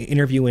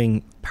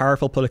interviewing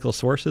powerful political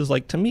sources,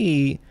 like to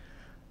me,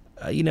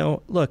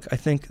 look, I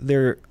think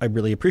I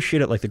really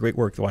appreciate it. Like the great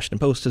work the Washington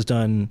Post has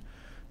done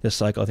this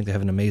cycle. I think they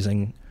have an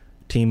amazing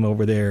team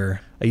over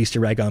there. I used to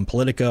rag on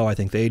Politico. I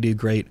think they do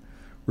great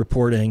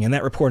reporting, and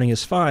that reporting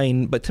is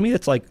fine. But to me,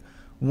 that's like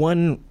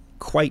one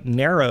quite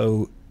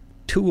narrow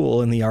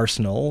tool in the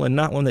arsenal, and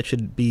not one that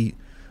should be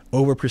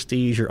over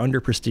prestige or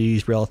under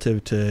prestige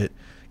relative to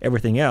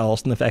everything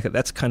else. And the fact that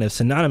that's kind of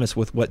synonymous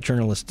with what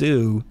journalists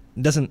do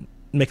doesn't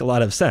make a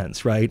lot of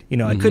sense, right?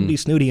 I could be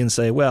snooty and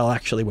say, well,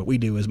 actually what we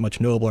do is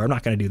much nobler. I'm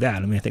not going to do that.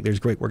 I mean, I think there's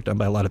great work done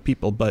by a lot of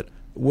people, but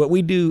what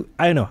we do,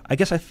 I don't know. I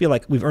guess I feel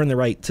like we've earned the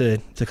right to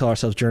call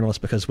ourselves journalists,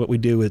 because what we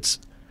do,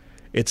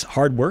 it's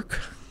hard work.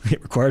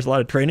 It requires a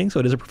lot of training, so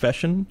it is a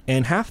profession.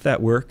 And half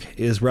that work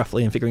is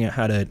roughly in figuring out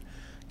how to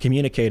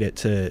communicate it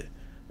to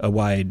a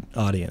wide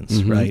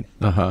audience, right?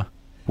 Uh-huh.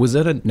 Was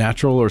that a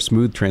natural or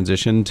smooth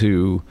transition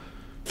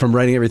from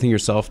writing everything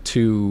yourself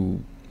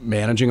to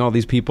managing all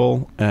these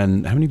people?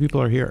 And how many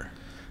people are here?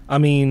 I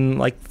mean,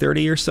 like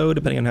 30 or so,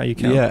 depending on how you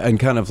count. Yeah, and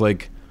kind of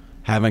like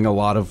having a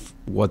lot of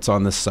what's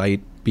on the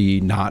site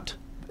be not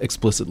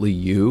explicitly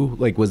you.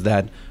 Like, was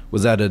that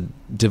a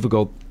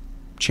difficult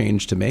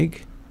change to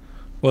make?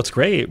 Well, it's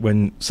great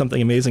when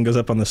something amazing goes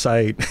up on the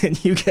site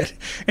and you get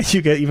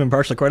even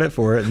partial credit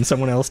for it, and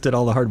someone else did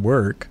all the hard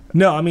work.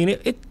 No, I mean,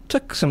 it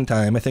took some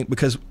time, I think,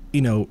 because,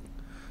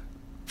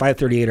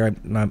 538, or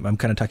I'm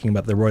kind of talking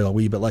about the royal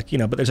we, but like,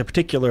 but there's a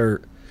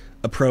particular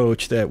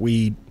approach that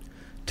we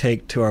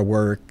take to our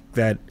work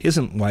that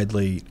isn't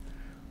widely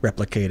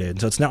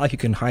replicated. So it's not like you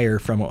can hire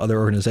from other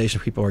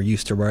organizations. People are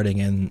used to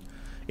writing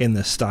in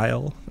this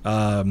style.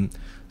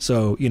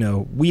 So,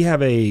 we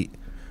have a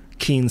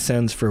keen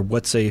sense for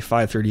what's a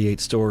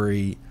 538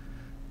 story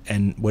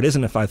and what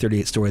isn't a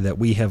 538 story that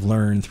we have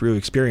learned through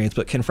experience,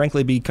 but can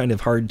frankly be kind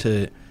of hard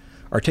to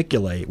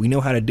articulate. We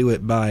know how to do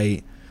it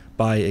by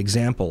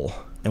example,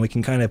 and we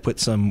can kind of put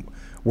some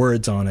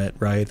words on it,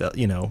 right? That,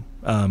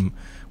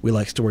 we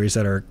like stories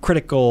that are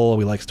critical.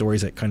 We like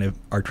stories that kind of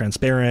are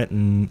transparent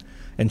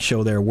and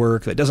show their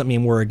work. That doesn't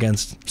mean we're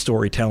against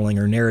storytelling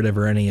or narrative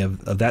or any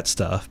of that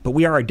stuff, but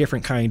we are a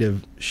different kind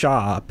of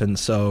shop, and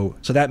so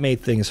that made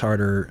things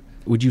harder.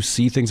 Would you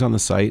see things on the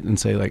site and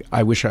say, like,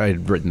 I wish I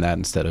had written that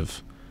instead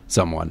of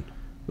someone?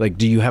 Like,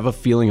 do you have a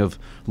feeling of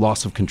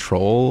loss of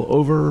control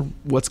over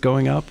what's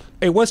going up?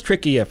 It was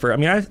tricky at first. I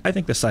mean, I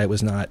think the site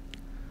was not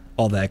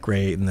all that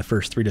great in the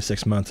first 3 to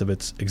 6 months of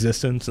its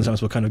existence. And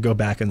sometimes we'll kind of go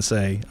back and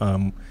say,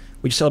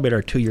 we just celebrated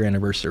our 2-year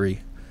anniversary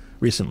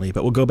recently,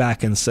 but we'll go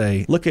back and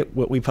say, look at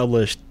what we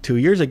published 2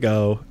 years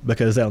ago,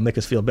 because that'll make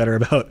us feel better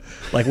about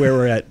like where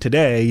we're at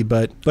today.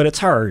 But it's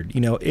hard.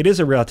 It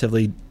is a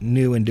relatively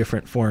new and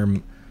different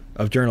form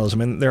of journalism,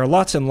 and there are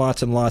lots and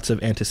lots and lots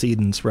of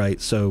antecedents,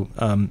 right? So,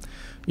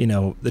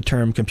 the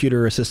term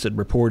computer-assisted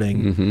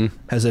reporting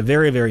has a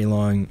very, very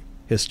long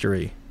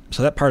history.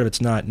 So that part of it's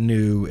not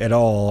new at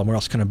all, and we're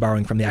also kind of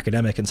borrowing from the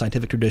academic and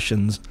scientific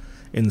traditions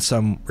in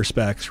some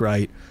respects,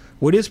 right?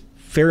 What is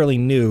fairly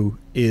new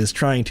is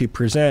trying to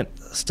present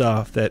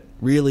stuff that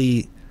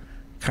really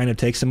kind of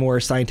takes a more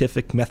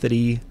scientific,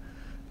 methody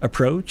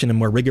approach and a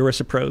more rigorous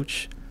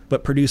approach,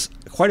 but produce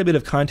quite a bit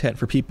of content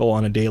for people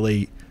on a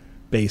daily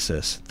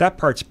basis. That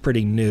part's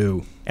pretty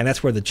new, and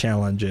that's where the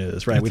challenge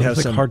is, right?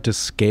 It's hard to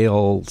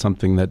scale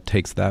something that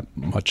takes that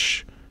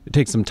much. It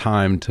takes some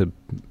time to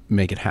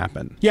make it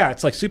happen. Yeah,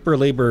 it's like super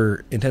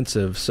labor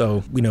intensive.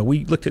 So,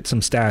 we looked at some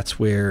stats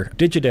where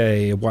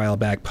Digiday a while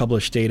back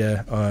published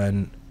data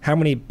on how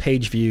many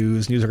page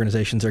views news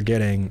organizations are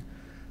getting,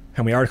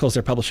 how many articles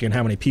they're publishing, and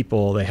how many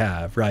people they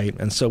have, right?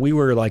 And so we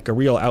were like a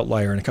real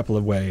outlier in a couple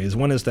of ways.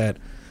 One is that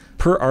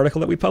per article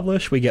that we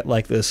publish, we get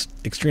like this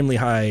extremely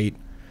high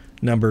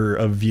number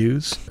of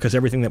views because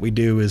everything that we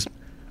do is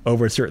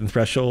over a certain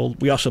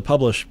threshold. We also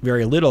publish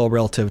very little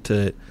relative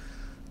to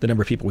the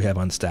number of people we have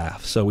on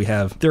staff. So we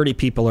have 30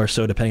 people or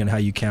so, depending on how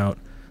you count,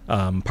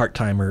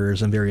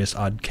 part-timers and various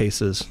odd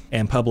cases,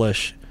 and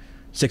publish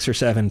 6 or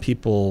 7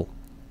 people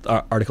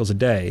articles a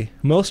day.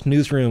 Most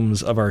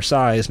newsrooms of our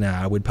size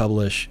now would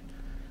publish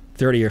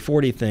 30 or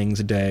 40 things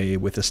a day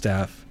with a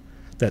staff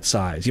that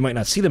size. You might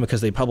not see them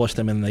because they publish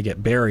them and they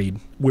get buried.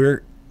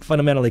 We're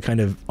fundamentally kind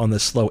of on the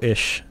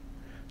slow-ish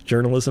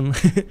journalism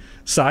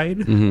side.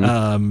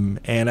 Mm-hmm.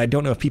 And I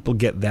don't know if people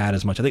get that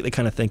as much. I think they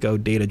kind of think,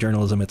 data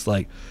journalism, it's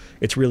like,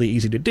 it's really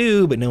easy to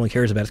do, but no one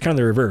cares about it. It's kind of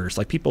the reverse.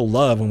 Like, people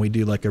love when we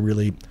do like a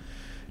really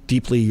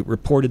deeply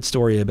reported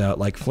story about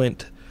like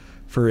Flint,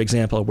 for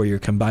example, where you're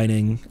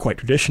combining quite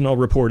traditional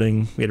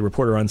reporting. We had a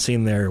reporter on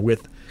scene there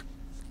with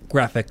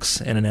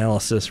graphics and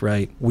analysis,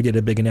 right? We did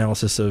a big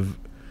analysis of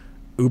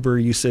Uber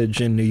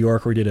usage in New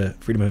York, where we did a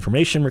Freedom of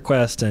Information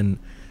request, and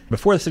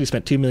before the city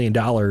spent $2 million,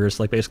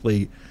 like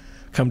basically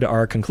come to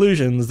our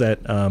conclusions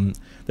that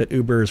that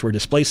Ubers were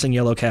displacing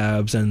yellow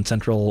cabs in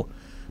central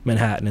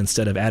Manhattan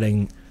instead of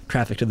adding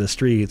traffic to the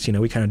streets.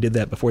 We kind of did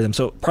that before them.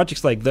 So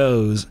projects like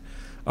those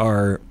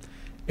are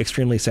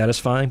extremely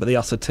satisfying, but they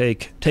also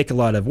take a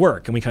lot of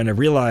work. And we kind of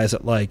realize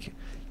that, like,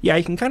 yeah,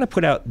 you can kind of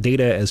put out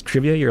data as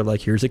trivia. You're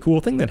like, here's a cool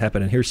thing that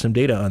happened, and here's some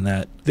data on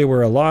that. There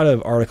were a lot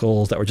of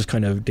articles that were just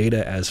kind of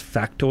data as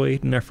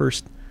factoid in our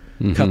first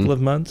couple of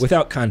months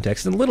without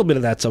context. And a little bit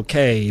of that's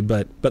okay,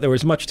 but there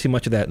was much too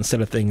much of that instead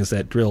of things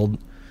that drilled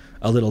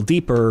a little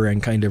deeper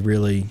and kind of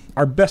really,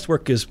 our best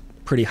work is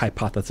pretty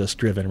hypothesis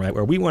driven, right?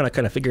 Where we want to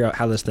kind of figure out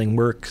how this thing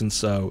works. And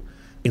so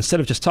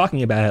instead of just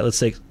talking about it, let's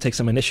say take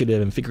some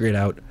initiative and figure it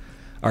out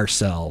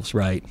ourselves,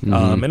 right?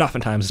 Mm-hmm. And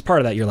oftentimes as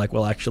part of that, you're like,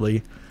 well,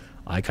 actually,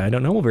 I kind of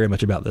don't know very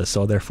much about this,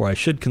 so therefore I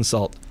should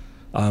consult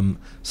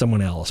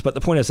someone else. But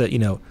the point is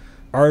that,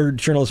 our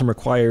journalism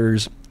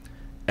requires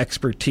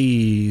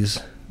expertise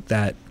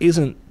that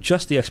isn't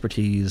just the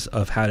expertise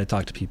of how to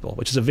talk to people,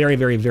 which is a very,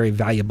 very, very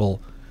valuable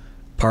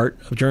part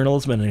of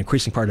journalism and an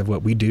increasing part of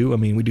what we do. I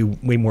mean, we do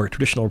way more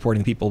traditional reporting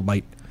than people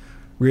might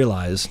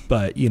realize,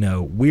 but,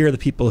 we're the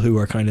people who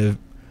are kind of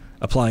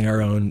applying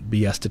our own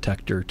BS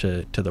detector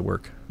to the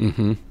work.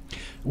 Mm-hmm.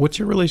 What's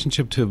your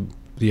relationship to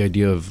the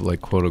idea of,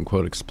 like, quote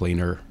unquote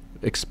explainer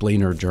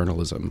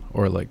journalism,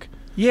 or like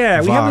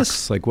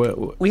Vox?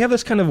 We have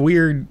this kind of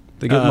weird.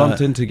 They get lumped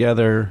in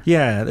together.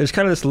 Yeah, there's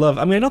kind of this love.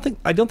 I mean,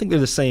 I don't think they're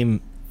the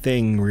same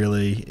thing,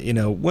 really.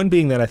 One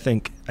being that I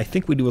think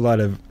we do a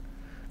lot of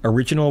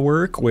original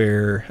work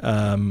where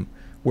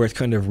it's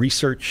kind of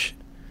research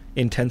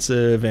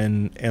intensive,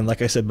 and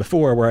like I said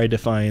before, where I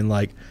define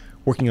like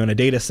working on a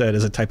data set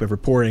as a type of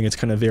reporting. It's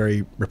kind of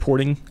very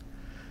reporting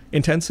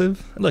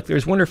intensive. Look,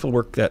 there's wonderful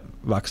work that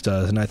Vox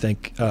does, and I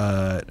think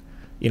I've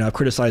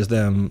criticized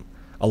them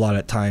a lot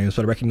at times,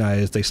 but I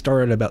recognize they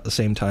started about the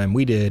same time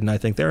we did, and I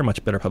think they're a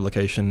much better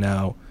publication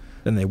now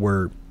than they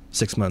were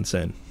 6 months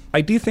in. I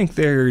do think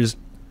there's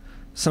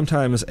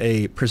sometimes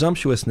a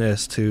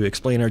presumptuousness to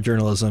explain our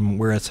journalism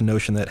where it's a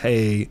notion that,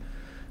 hey,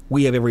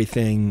 we have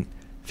everything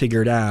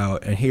figured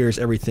out, and here's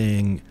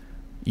everything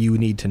you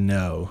need to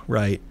know,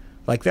 right?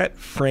 Like, that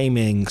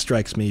framing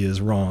strikes me as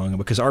wrong,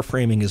 because our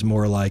framing is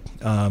more like,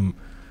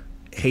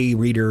 hey,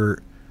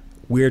 reader,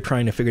 we're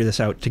trying to figure this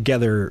out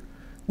together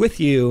with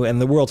you,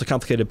 and the world's a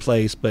complicated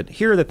place, but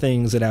here are the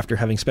things that, after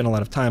having spent a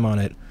lot of time on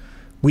it,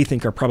 we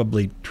think are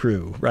probably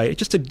true, right? It's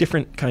just a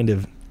different kind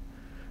of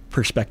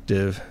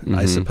perspective,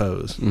 I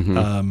suppose.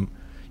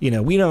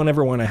 Mm-hmm. We don't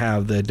ever want to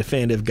have the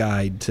definitive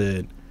guide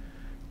to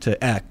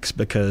X,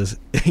 because,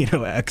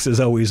 X is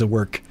always a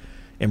work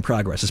in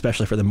progress,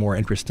 especially for the more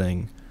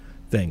interesting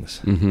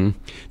things. Mm-hmm.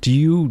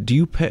 Do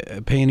you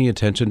pay any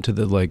attention to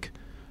the, like,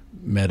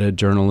 meta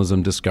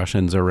journalism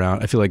discussions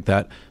around? I feel like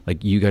that,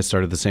 like, you guys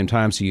started at the same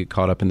time, so you get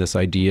caught up in this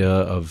idea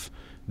of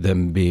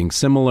them being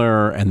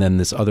similar, and then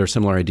this other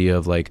similar idea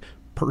of, like,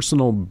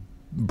 personal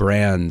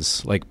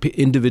brands, like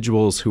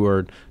individuals who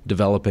are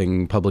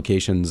developing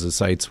publications,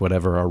 sites,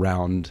 whatever,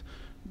 around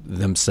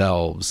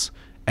themselves.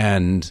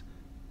 And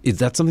is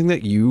that something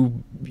that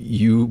you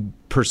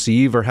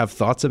perceive or have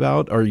thoughts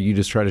about, or you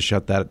just try to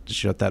shut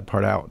that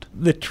part out?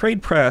 The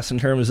trade press, in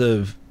terms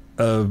of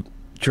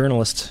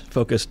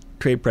journalist-focused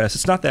trade press,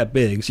 it's not that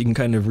big, so you can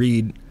kind of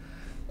read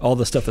all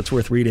the stuff that's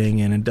worth reading,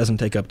 and it doesn't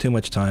take up too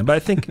much time. But I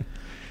think,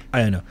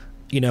 I don't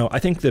know, I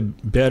think the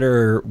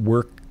better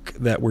work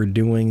that we're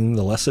doing,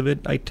 the less of it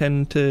I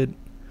tend to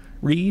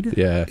read.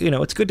 Yeah.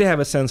 It's good to have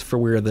a sense for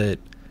where the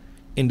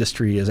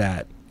industry is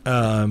at.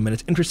 And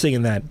it's interesting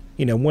in that,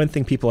 one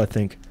thing people, I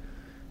think,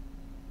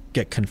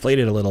 get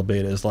conflated a little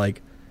bit is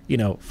like,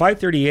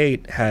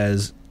 538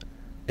 has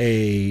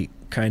a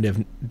kind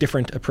of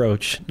different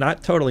approach,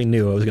 not totally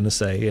new, I was going to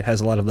say. It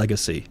has a lot of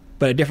legacy,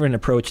 but a different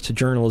approach to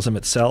journalism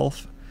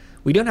itself.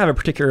 We don't have a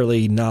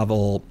particularly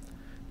novel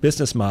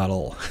business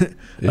model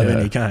of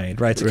any kind,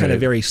 right? It's a kind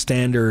of very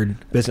standard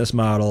business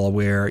model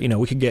where,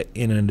 we could get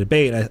in a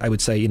debate. I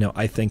would say,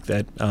 I think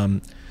that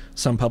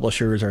some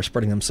publishers are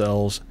spreading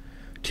themselves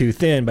too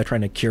thin by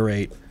trying to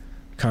curate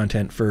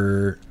content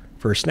for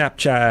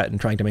Snapchat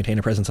and trying to maintain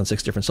a presence on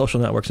 6 different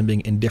social networks and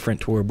being indifferent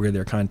toward where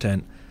their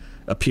content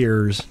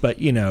appears. But,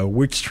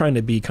 we're just trying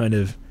to be kind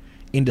of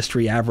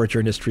industry average or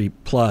industry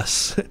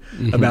plus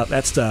about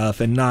that stuff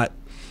and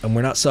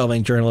we're not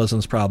solving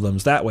journalism's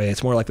problems that way.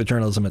 It's more like the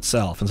journalism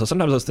itself. And so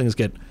sometimes those things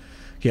get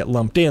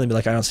lumped in and be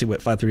like, I don't see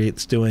what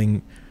 538's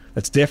doing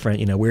that's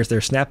different. Where's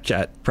their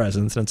Snapchat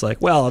presence? And it's like,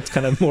 well, it's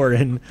kind of more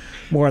on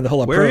the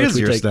whole approach. Where is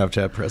your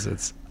Snapchat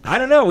presence? I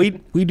don't know.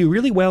 We do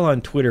really well on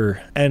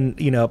Twitter. And,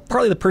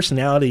 partly the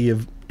personality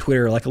of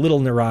Twitter, like a little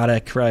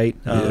neurotic, right?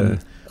 A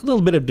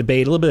little bit of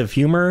debate, a little bit of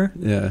humor,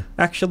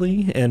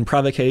 actually, and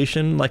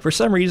provocation. Like, for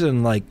some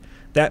reason, like,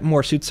 that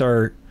more suits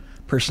our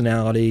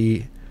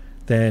personality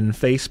than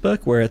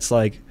Facebook, where it's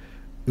like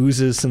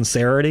oozes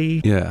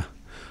sincerity. Yeah.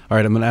 All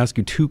right, I'm going to ask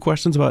you 2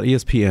 questions about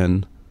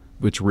ESPN,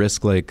 which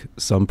risk like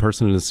some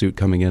person in a suit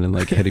coming in and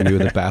like hitting you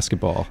with a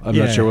basketball. I'm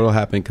not sure what will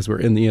happen because we're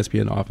in the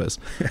ESPN office.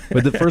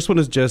 But the first one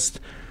is just,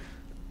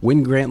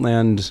 when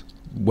Grantland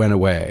went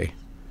away,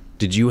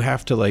 did you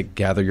have to like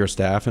gather your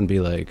staff and be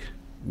like,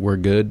 we're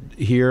good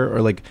here?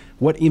 Or like,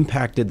 what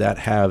impact did that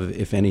have,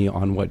 if any,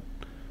 on what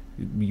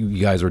you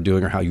guys were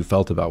doing or how you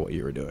felt about what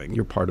you were doing?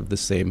 You're part of the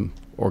same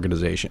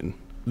organization.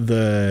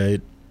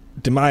 The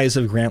demise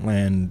of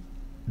Grantland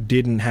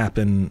didn't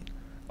happen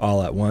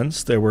all at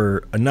once. There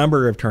were a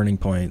number of turning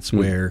points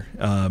where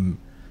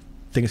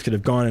things could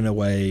have gone in a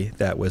way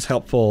that was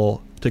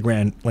helpful to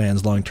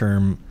Grantland's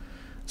long-term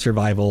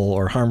survival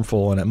or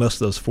harmful, and at most of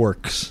those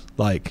forks,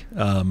 like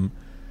it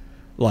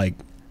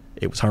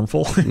was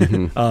harmful.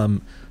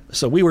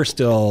 So we were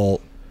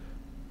still,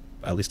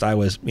 at least I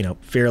was,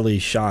 fairly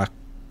shocked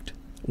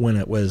when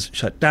it was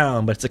shut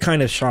down, but it's a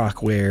kind of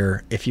shock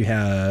where if you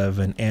have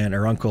an aunt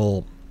or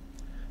uncle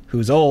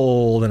who's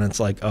old and it's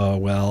like, oh,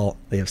 well,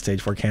 they have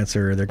stage 4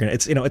 cancer, they're going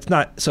to, it's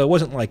not, so it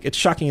wasn't like, it's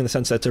shocking in the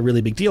sense that it's a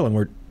really big deal.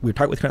 And we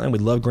talked with Grantland, we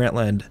love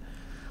Grantland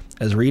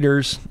as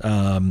readers. There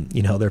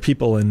are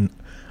people in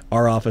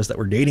our office that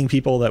were dating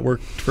people that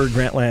worked for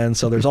Grantland.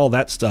 So there's all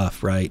that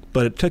stuff, right?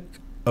 But it took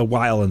a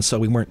while, and so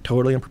we weren't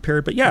totally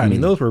unprepared. But yeah, I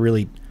mean, those were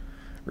really,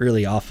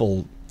 really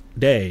awful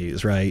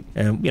days, right?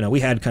 And,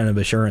 we had kind of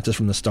assurances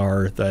from the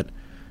start that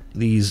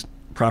these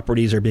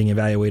properties are being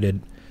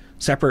evaluated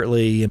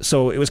separately.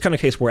 So it was kind of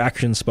a case where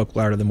actions spoke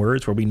louder than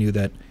words, where we knew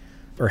that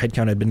our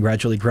headcount had been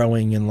gradually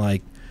growing and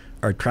like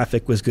our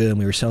traffic was good and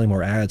we were selling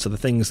more ads. So the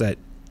things that,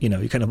 you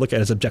kind of look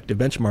at as objective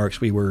benchmarks,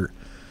 we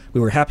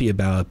were happy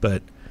about.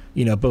 But,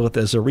 both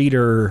as a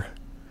reader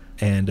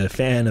and a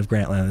fan of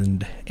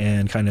Grantland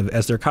and kind of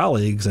as their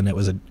colleagues, and it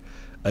was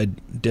a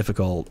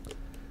difficult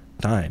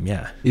time,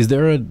 yeah. Is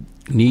there a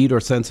need or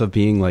sense of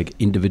being like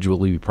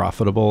individually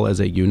profitable as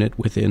a unit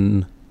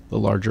within the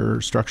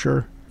larger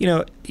structure?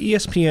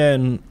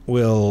 ESPN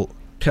will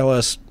tell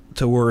us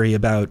to worry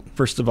about,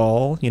 first of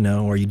all,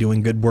 are you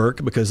doing good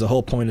work? Because the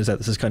whole point is that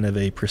this is kind of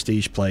a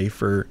prestige play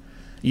for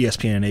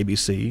ESPN and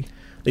ABC.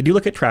 They do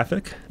look at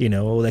traffic,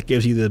 that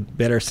gives you the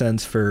better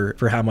sense for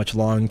how much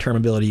long-term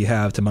ability you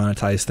have to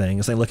monetize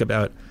things. They look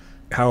about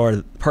how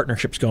are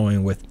partnerships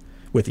going with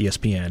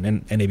ESPN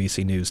and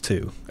ABC News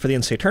too. For the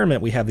NCAA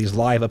tournament, we have these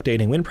live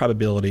updating win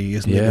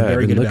probabilities, and they've been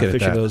very good about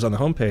featuring those on the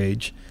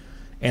homepage.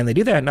 And they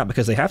do that not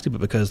because they have to, but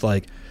because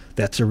like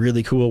that's a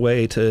really cool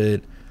way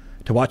to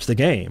watch the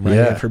game, right?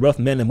 Yeah. For both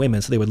men and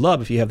women. So they would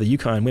love if you have the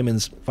UConn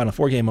women's Final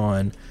Four game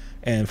on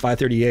and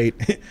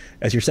 538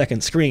 as your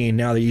second screen.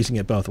 Now they're using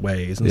it both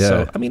ways. And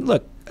so, I mean,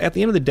 look, at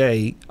the end of the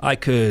day, I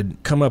could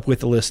come up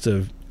with a list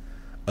of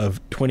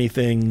 20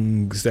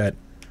 things that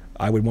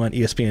I would want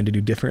ESPN to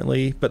do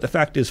differently. But the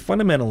fact is,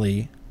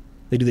 fundamentally,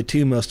 they do the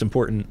 2 most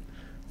important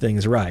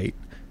things right,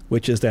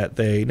 which is that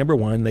they, number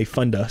one, they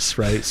fund us,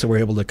 right? So we're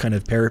able to kind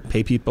of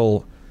pay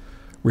people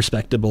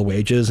respectable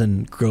wages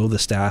and grow the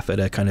staff at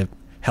a kind of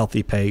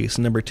healthy pace.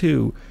 And number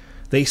 2,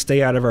 they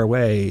stay out of our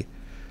way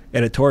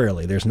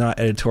editorially. There's not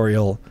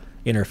editorial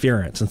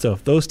interference. And so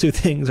if those 2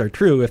 things are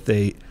true, if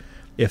they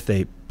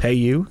pay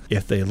you,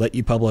 if they let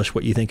you publish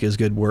what you think is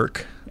good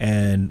work,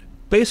 and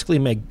basically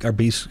are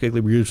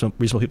basically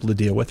reasonable people to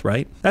deal with,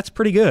 right? That's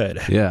pretty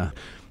good. Yeah.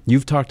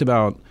 You've talked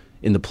about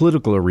in the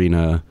political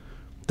arena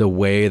the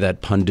way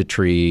that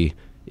punditry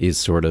is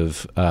sort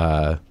of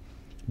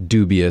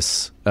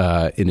dubious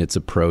in its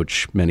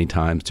approach many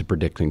times to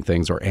predicting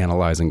things or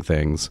analyzing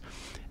things.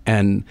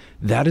 And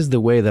that is the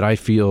way that I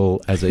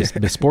feel as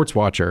a sports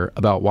watcher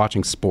about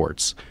watching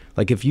sports.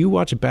 Like if you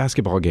watch a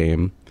basketball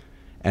game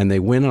and they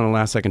win on a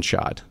last-second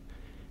shot,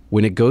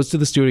 when it goes to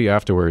the studio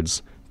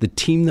afterwards, the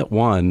team that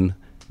won,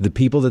 the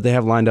people that they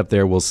have lined up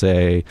there will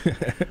say,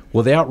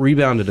 well, they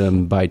out-rebounded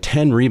them by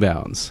 10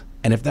 rebounds.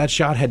 And if that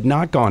shot had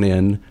not gone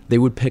in, they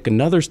would pick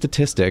another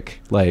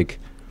statistic like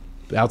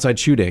outside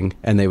shooting,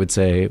 and they would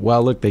say,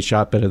 well, look, they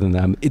shot better than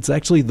them. It's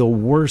actually the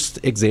worst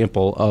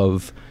example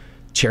of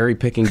cherry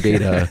picking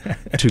data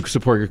to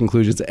support your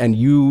conclusions. And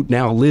you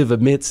now live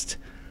amidst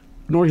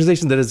an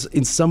organization that is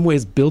in some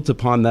ways built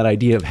upon that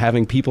idea of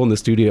having people in the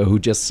studio who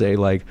just say,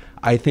 like,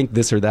 I think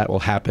this or that will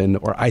happen,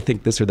 or I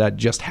think this or that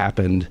just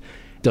happened.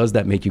 Does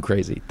that make you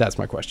crazy? That's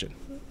my question.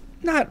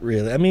 Not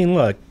really. I mean,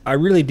 look, I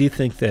really do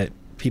think that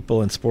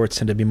people in sports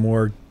tend to be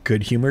more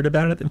good-humored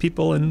about it than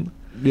people in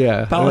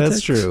politics.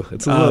 That's true.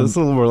 It's a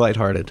little more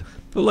lighthearted.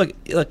 But look,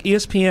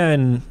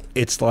 ESPN,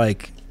 it's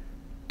like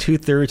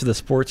 2/3 of the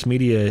sports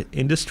media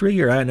industry,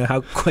 or I don't know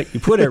how quite you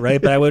put it,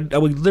 right? But I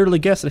would literally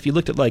guess that if you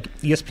looked at like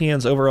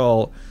ESPN's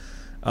overall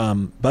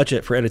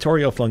budget for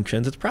editorial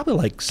functions, it's probably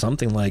like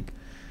something like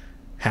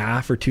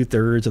half or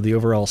 2/3 of the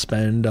overall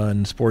spend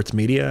on sports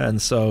media.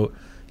 And so,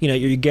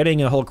 you're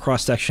getting a whole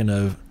cross section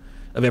of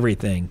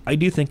everything. I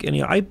do think,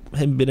 and I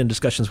have been in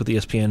discussions with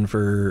ESPN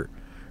for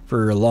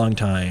a long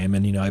time,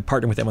 and I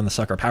partnered with them on the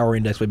Soccer Power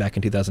Index way back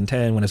in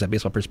 2010 when I was at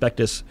Baseball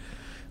Prospectus.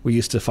 We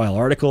used to file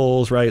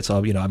articles, right? So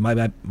my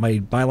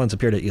bylines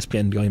appeared at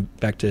ESPN going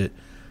back to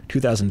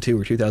 2002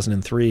 or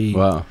 2003.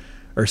 Wow.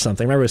 Or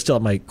something. I remember I was still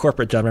at my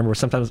corporate job. I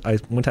remember I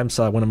one time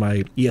saw one of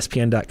my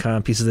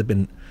ESPN.com pieces that had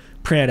been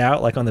printed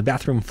out like on the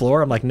bathroom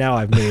floor. I'm like, now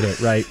I've made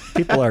it, right?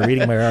 People are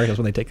reading my articles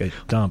when they take a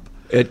dump.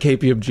 At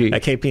KPMG.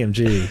 At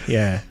KPMG,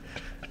 yeah.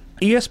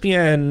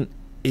 ESPN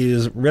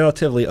is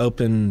relatively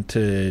open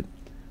to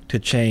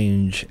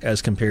change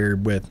as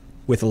compared with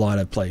a lot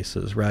of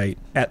places, right?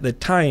 At the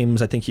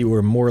Times, I think you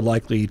were more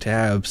likely to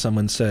have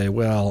someone say,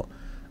 well,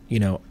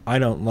 I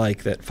don't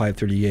like that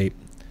 538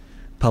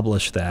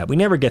 published that. We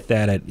never get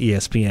that at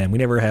ESPN. We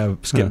never have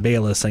Skip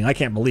Bayless saying, I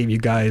can't believe you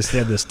guys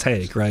had this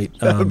take, right?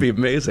 That would be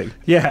amazing.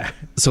 Yeah.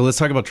 So let's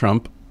talk about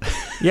Trump.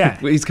 Yeah.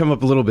 He's come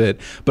up a little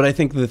bit, but I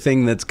think the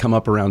thing that's come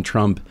up around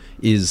Trump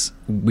is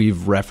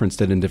we've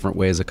referenced it in different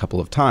ways a couple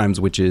of times,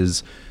 which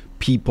is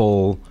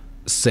people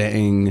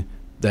saying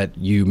that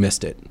you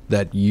missed it,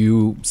 that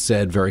you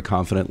said very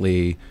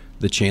confidently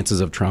the chances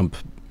of Trump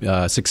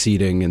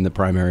succeeding in the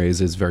primaries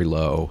is very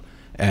low.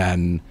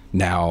 And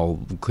now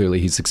clearly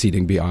he's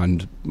succeeding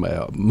beyond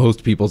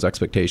most people's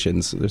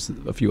expectations. There's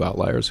a few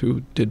outliers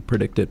who did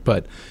predict it.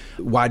 But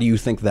why do you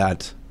think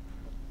that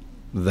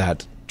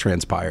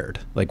transpired?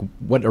 Like,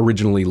 what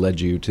originally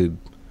led you to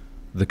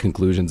the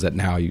conclusions that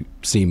now you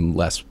seem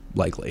less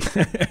likely?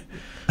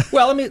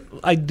 Well, I mean,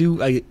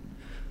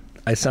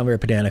 I sound very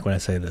pedantic when I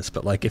say this,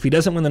 but like if he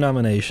doesn't win the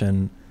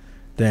nomination,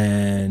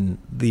 then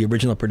the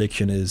original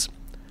prediction is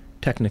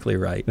technically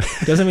right.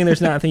 Doesn't mean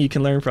there's nothing you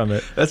can learn from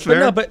it. That's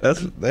fair.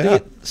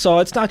 So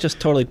it's not just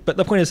totally, but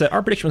the point is that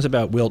our prediction was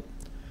about will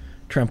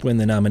Trump win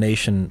the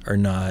nomination or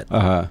not.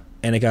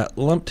 And it got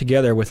lumped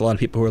together with a lot of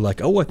people who were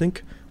like, oh, I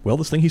think, well,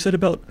 this thing he said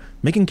about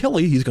Megyn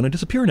Kelly, he's going to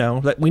disappear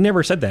now. That we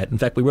never said that. In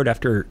fact, we wrote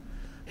after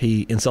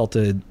he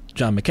insulted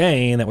John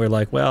McCain that we're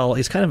like, well,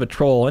 he's kind of a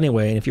troll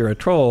anyway, and if you're a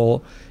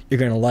troll, you're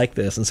going to like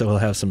this, and so he'll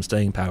have some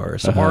staying power.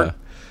 So our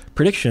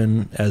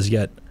prediction, as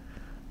yet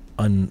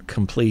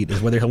incomplete,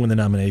 is whether he'll win the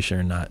nomination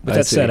or not. But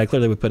that said, I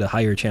clearly would put a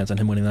higher chance on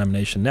him winning the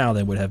nomination now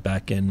than would have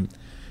back in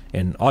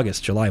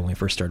August, July, when we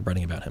first started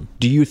writing about him.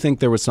 Do you think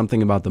there was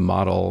something about the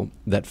model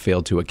that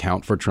failed to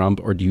account for Trump,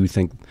 or do you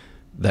think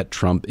that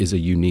Trump is a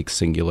unique,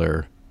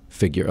 singular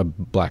figure, a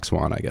black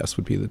swan, I guess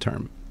would be the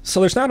term? So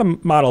there's not a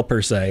model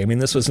per se. I mean,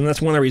 and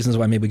that's one of the reasons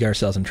why maybe we got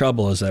ourselves in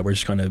trouble, is that we're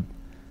just kind of,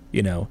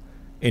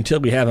 until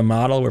we have a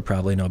model, we're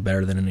probably no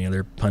better than any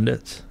other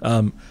pundits.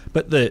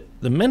 But the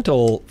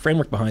mental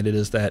framework behind it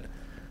is that,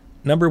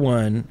 number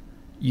one,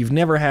 you've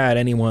never had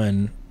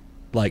anyone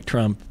like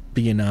Trump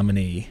be a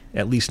nominee,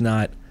 at least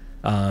not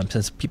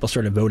since people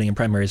started voting in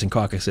primaries and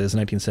caucuses in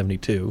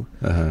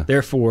 1972.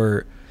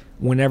 Therefore,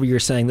 whenever you're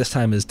saying this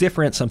time is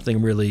different,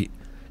 something really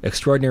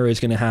extraordinary is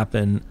going to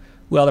happen,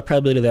 well, the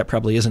probability of that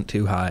probably isn't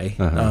too high.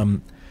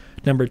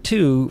 Number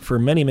two, for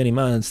many, many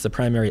months, the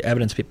primary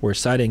evidence people were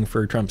citing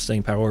for Trump's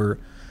staying power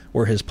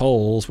were his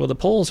polls. Well, the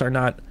polls are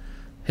not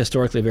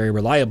historically very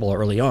reliable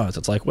early on. So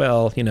it's like,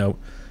 well,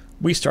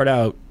 we start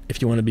out,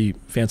 if you want to be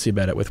fancy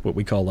about it, with what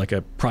we call like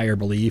a prior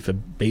belief, a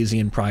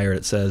Bayesian prior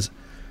that says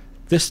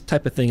this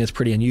type of thing is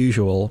pretty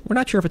unusual. We're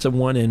not sure if it's a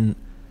 1 in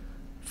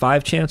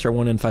 5 chance or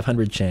 1 in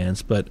 500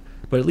 chance, but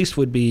at least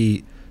would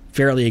be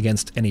fairly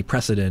against any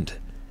precedent.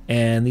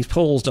 And these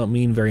polls don't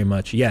mean very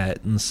much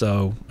yet. And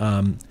so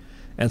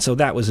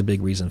that was a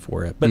big reason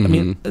for it. But I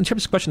mean, in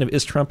terms of the question of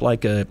is Trump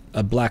like a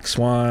black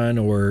swan,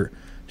 or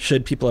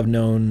should people have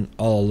known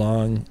all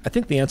along? I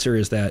think the answer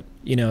is that,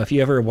 if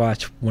you ever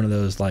watch one of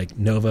those like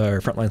Nova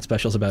or Frontline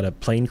specials about a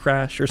plane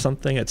crash or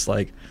something, it's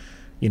like,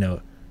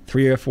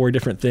 3 or 4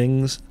 different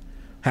things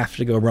have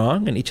to go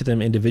wrong, and each of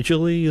them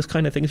individually is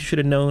kind of things you should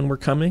have known were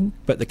coming,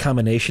 but the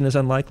combination is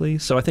unlikely.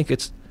 So I think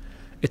it's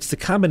the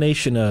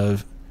combination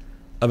of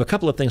a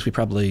couple of things we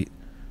probably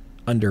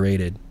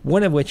underrated.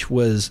 One of which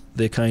was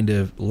the kind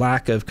of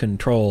lack of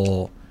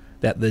control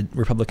that the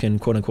Republican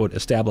quote-unquote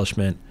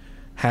establishment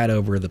had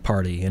over the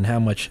party, and how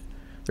much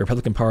the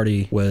Republican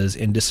Party was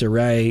in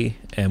disarray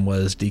and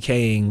was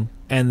decaying.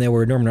 And there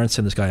were, Norman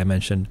Arnson, this guy I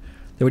mentioned,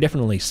 there were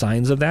definitely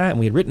signs of that, and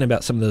we had written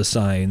about some of those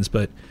signs,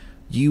 but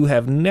you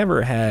have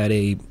never had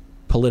a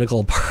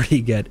political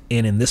party get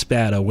in this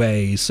bad a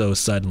way so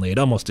suddenly. It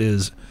almost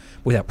is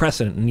without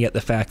precedent, and yet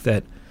the fact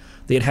that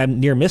they had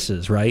near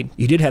misses, right?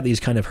 You did have these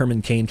kind of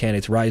Herman Cain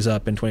candidates rise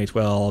up in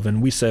 2012,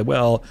 and we said,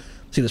 well,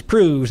 see, this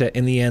proves that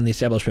in the end the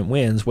establishment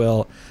wins.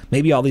 Well,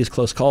 maybe all these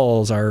close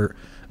calls are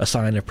a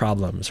sign of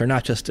problems, or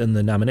not just in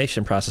the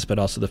nomination process, but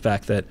also the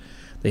fact that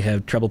they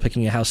have trouble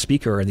picking a House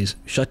Speaker and these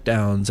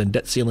shutdowns and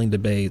debt ceiling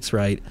debates,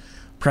 right?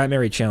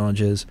 Primary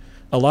challenges,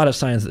 a lot of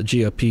signs that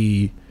the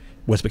GOP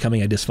was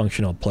becoming a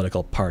dysfunctional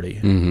political party.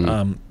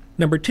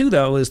 Number two,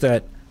 though, is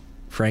that,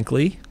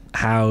 frankly,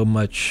 how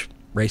much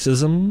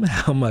racism,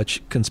 how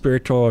much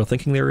conspiratorial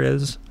thinking there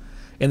is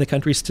in the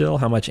country still,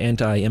 how much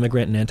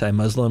anti-immigrant and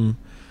anti-Muslim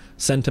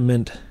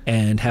sentiment,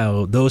 and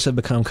how those have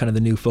become kind of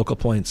the new focal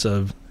points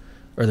of,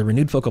 or the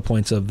renewed focal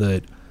points of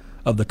the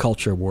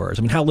culture wars.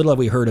 I mean, how little have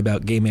we heard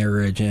about gay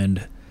marriage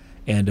and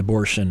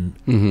abortion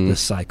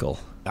this cycle?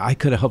 I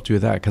could have helped you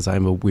with that because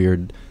I'm a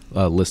weird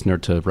listener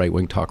to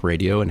right-wing talk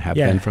radio and have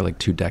been for like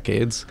 2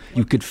 decades.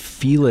 You could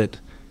feel it,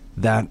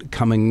 that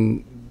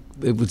coming.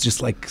 It was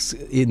just like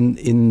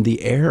in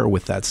the air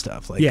with that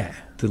stuff. Like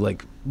the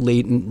like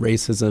latent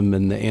racism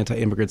and the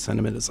anti-immigrant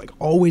sentiment is like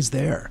always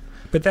there.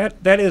 But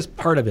that is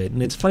part of it.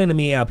 And it's funny to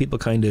me how people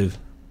kind of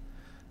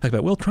talk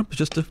about, well, Trump is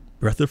just a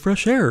breath of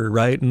fresh air,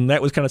 right? And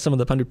that was kind of some of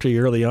the punditry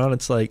early on.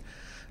 It's like,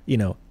 you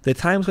know, the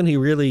times when he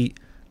really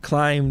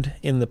climbed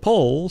in the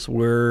polls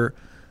were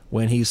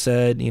when he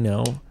said, you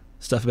know,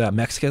 stuff about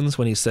Mexicans,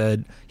 when he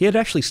said, he had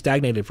actually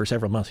stagnated for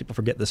several months, people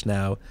forget this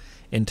now,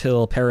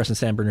 until Paris and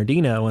San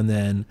Bernardino, and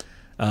then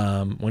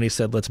when he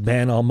said, let's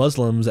ban all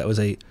Muslims, that was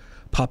a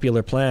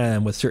popular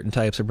plan with certain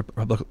types of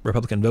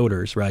Republican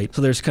voters, right?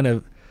 So there's kind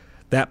of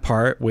that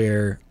part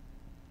where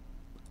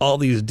all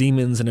these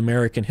demons in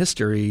American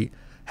history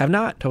have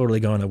not totally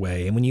gone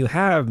away. And when you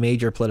have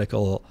major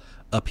political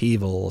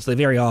upheavals, they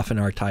very often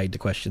are tied to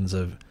questions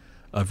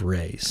of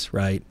race,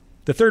 right?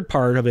 The third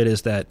part of it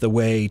is that the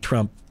way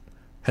Trump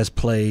has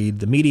played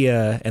the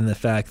media and the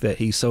fact that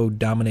he so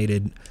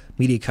dominated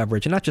media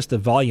coverage, and not just the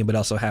volume, but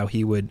also how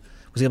he was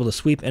able to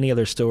sweep any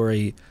other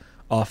story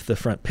off the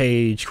front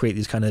page, create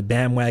these kind of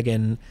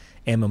bandwagon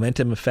and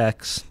momentum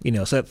effects. You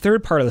know, so that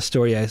third part of the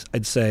story,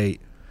 I'd say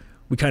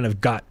we kind of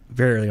got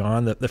very early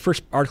on. The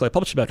first article I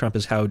published about Trump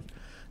is how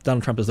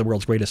Donald Trump is the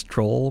world's greatest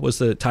troll, was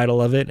the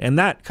title of it. And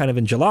that kind of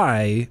in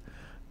July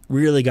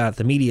really got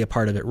the media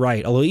part of it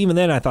right. Although even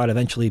then I thought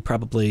eventually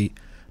probably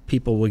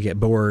people would get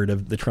bored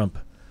of the Trump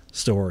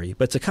story.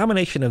 But it's a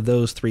combination of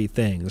those three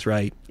things,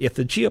 right? If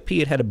the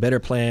GOP had a better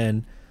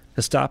plan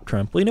to stop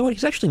Trump, well, you know what?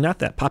 He's actually not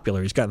that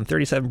popular. He's gotten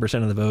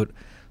 37% of the vote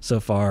so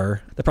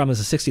far. The problem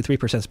is the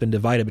 63% has been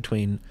divided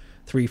between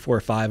 3, 4,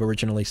 5,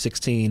 originally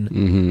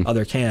 16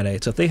 other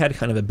candidates. So if they had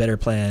kind of a better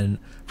plan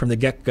from the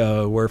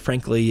get-go, where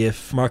frankly,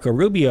 if Marco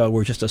Rubio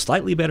were just a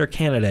slightly better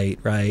candidate,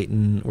 right,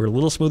 and were a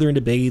little smoother in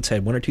debates,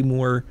 had 1 or 2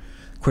 more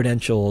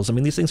credentials, I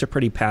mean, these things are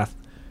pretty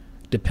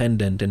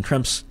path-dependent. And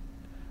Trump's,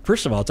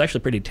 first of all, it's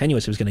actually pretty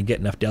tenuous if he's going to get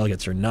enough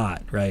delegates or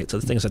not, right? So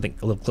the things I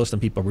think a little closer than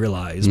people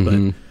realize.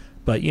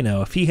 But you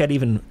know, if he had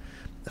even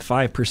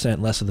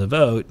 5% less of the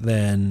vote,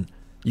 then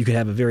you could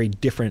have a very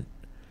different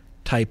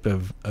type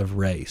of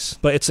race.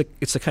 But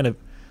it's a kind of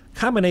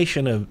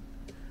combination of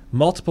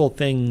multiple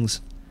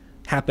things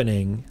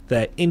happening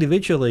that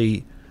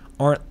individually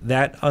aren't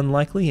that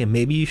unlikely and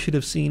maybe you should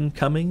have seen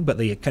coming, but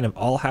they kind of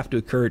all have to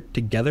occur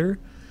together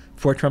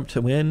for Trump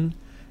to win,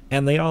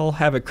 and they all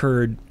have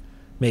occurred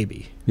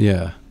maybe.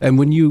 Yeah. And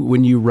when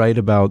you write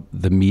about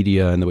the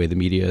media and the way the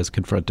media has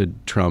confronted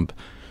Trump,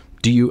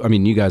 I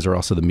mean, you guys are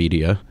also the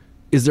media.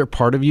 Is there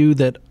part of you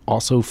that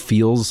also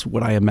feels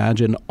what I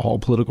imagine all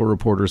political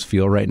reporters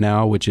feel right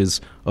now, which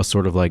is a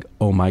sort of like,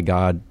 oh my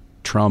God,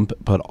 Trump,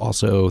 but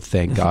also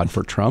thank God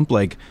for Trump?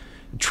 Like,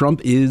 Trump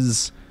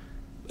is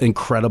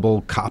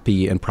incredible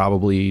copy and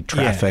probably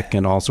traffic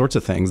and all sorts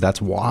of things.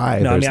 That's why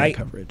there's that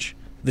coverage.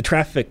 The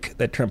traffic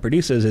that Trump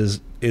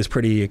produces is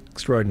pretty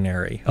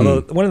extraordinary.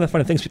 Although one of the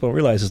funny things people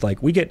realize is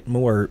like we get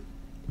more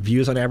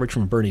views on average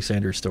from a Bernie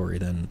Sanders story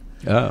than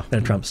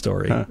a Trump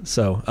story. Huh.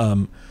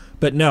 So,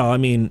 but no, I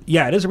mean,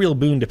 yeah, it is a real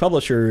boon to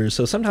publishers.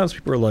 So sometimes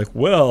people are like,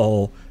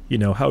 well, you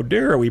know, how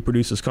dare we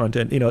produce this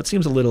content? You know, it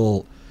seems a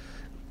little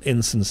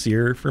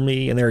insincere for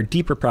me. And there are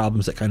deeper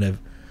problems that kind of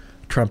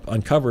Trump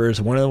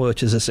uncovers, one of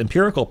which is this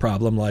empirical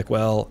problem, like,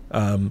 well,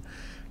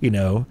 you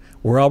know,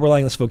 we're all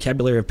relying on this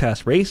vocabulary of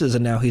past races,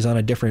 and now he's on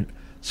a different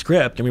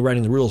script, and we're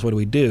writing the rules. What do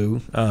we do?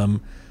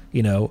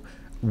 You know,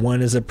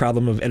 one is a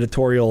problem of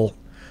editorial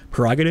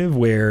prerogative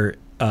where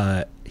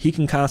he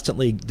can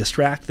constantly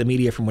distract the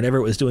media from whatever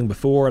it was doing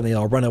before, and they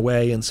all run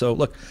away. And so,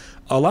 look,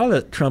 a lot of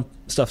the Trump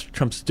stuff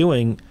Trump's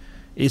doing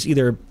is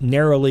either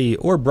narrowly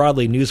or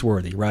broadly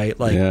newsworthy, right?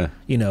 Like,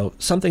 you know,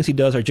 some things he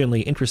does are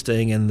generally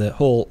interesting, and the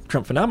whole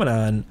Trump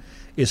phenomenon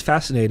is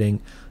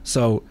fascinating.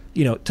 So,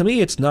 you know, to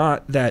me, it's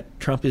not that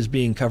Trump is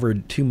being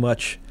covered too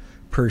much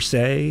per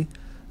se,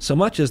 so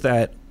much as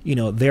that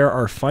there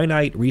are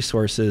finite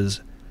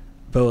resources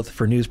both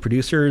for news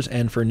producers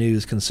and for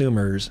news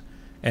consumers.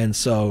 And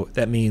so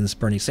that means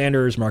Bernie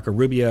Sanders, Marco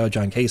Rubio,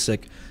 John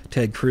Kasich,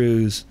 Ted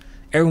Cruz,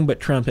 everyone but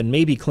Trump and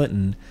maybe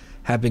Clinton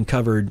have been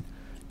covered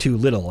too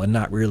little and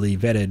not really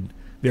vetted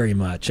very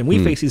much. And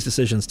we face these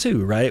decisions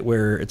too, right?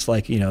 Where it's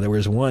like, there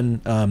was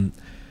one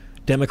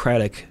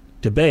Democratic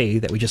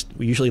debate that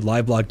we usually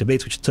live blog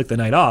debates, which took the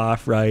night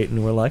off, right?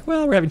 And we're like,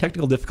 well, we're having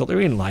technical difficulty.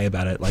 We didn't lie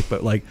about it.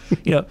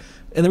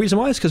 And the reason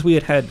why is because we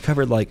had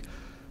covered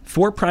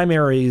 4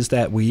 primaries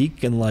that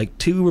week and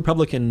 2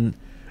 Republican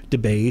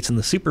debates and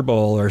the Super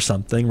Bowl or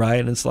something, right?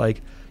 And it's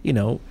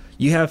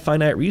you have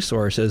finite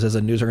resources as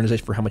a news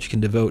organization for how much you can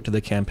devote to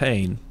the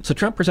campaign. So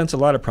Trump presents a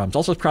lot of problems.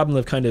 Also a problem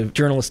of kind of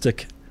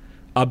journalistic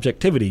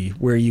objectivity,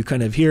 where you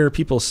kind of hear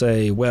people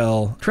say,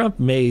 well, Trump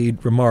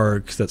made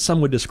remarks that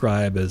some would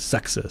describe as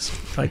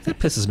sexist. That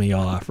pisses me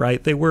off,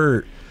 right? They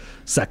were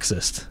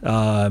sexist.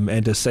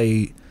 And to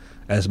say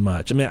as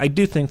much. I mean, I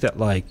do think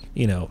that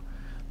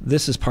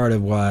this is part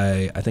of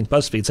why I think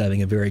BuzzFeed's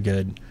having a very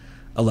good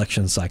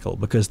election cycle,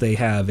 because they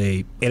have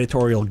a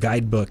editorial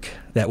guidebook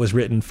that was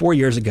written 4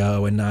 years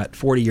ago and not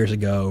 40 years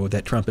ago,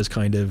 that Trump is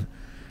kind of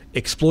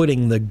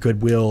exploiting the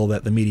goodwill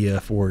that the media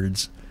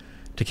affords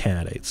to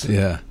candidates.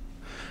 Yeah.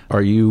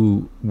 Are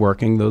you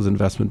working those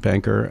investment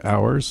banker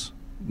hours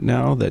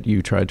now that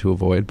you tried to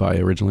avoid by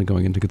originally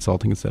going into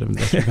consulting instead of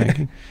investment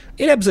banking?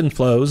 It ebbs and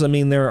flows. I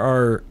mean, there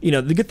are,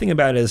 the good thing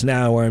about it is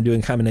now where I'm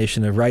doing a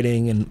combination of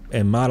writing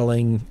and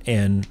modeling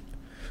and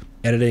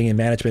editing and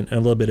management and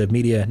a little bit of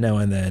media now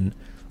and then.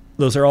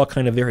 Those are all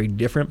kind of very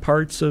different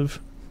parts of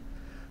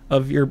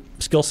your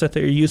skill set that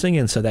you're using,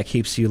 and so that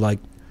keeps you a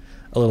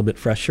little bit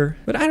fresher.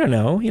 But I don't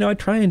know. I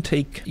try and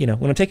take,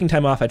 when I'm taking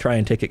time off, I try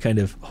and take it kind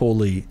of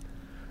wholly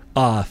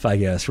off, I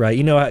guess, right?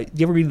 You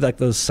ever read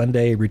those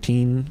Sunday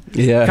routine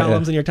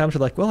columns in your Times?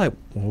 You're like, well, I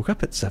woke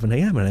up at 7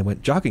 a.m. and I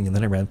went jogging and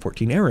then I ran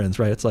 14 errands,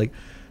 right? It's like,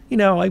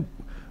 I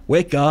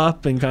wake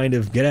up and kind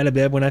of get out of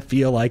bed when I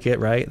feel like it,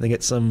 right? And then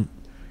get some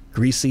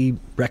greasy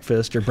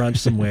breakfast or brunch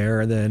somewhere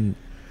and then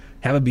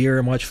have a beer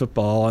and watch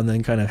football and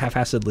then kind of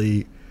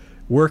half-assedly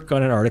work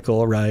on an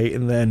article, right?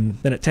 And then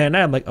at 10 at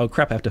night, I'm like, oh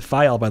crap, I have to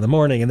file by the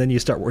morning. And then you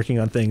start working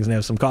on things and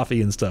have some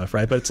coffee and stuff,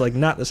 right? But it's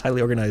not this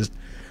highly organized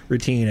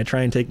routine. I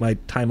try and take my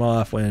time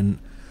off when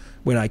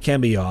I can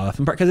be off,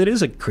 in part because it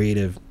is a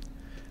creative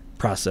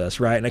process,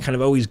 right? And I kind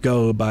of always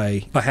go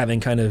by having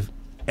kind of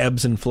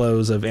ebbs and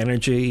flows of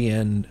energy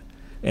and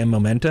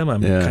momentum.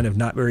 I'm kind of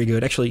not very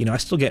good. Actually, I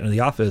still get into the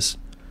office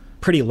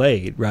pretty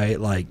late, right?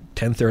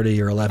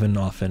 10:30 or 11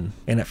 often.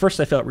 And at first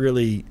I felt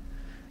really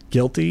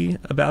guilty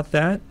about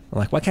that. I'm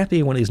like, why can't I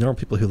be one of these normal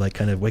people who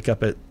kind of wake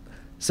up at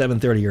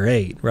 7:30 or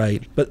 8,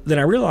 right? But then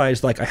I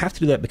realized I have to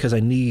do that because I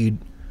need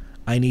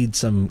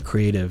some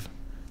creative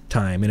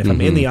time. And if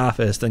I'm in the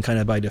office, then kind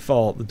of by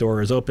default the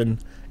door is open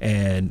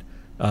and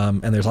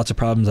there's lots of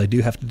problems I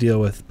do have to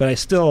deal with. But I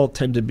still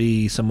tend to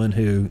be someone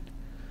who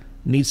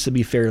needs to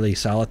be fairly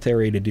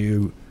solitary to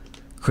do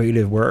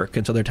creative work.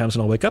 And so there are times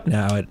when I'll wake up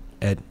now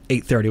at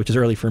 8:30, which is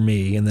early for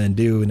me, and then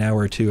do an hour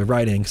or two of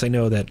writing, because I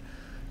know that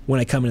when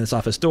I come in this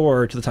office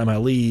door to the time I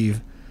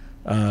leave,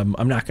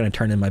 I'm not going to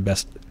turn in my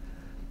best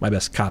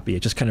copy.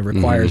 It just kind of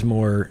requires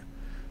more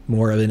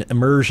of an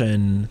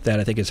immersion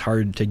that I think is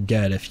hard to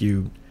get if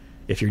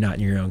you're not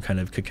in your own kind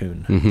of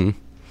cocoon. Mm-hmm.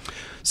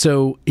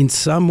 So in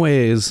some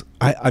ways,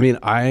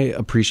 I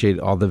appreciate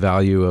all the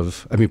value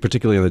of,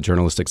 particularly on the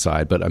journalistic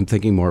side, but I'm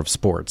thinking more of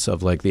sports, of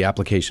the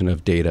application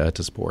of data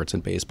to sports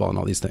and baseball and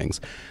all these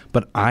things.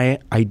 But I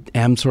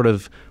am sort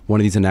of one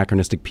of these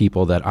anachronistic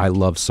people that I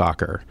love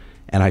soccer.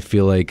 And I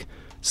feel like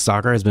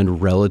soccer has been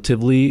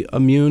relatively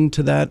immune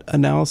to that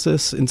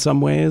analysis in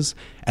some ways.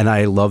 And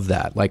I love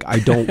that. I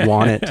don't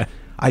want it.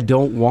 I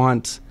don't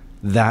want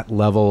that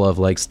level of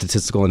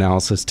statistical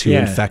analysis to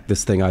infect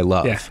this thing I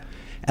love. Yeah.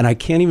 And I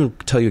can't even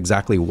tell you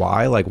exactly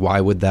why.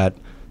 Why would that?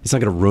 It's not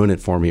going to ruin it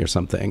for me or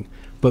something.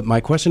 But my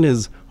question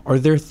is, are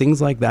there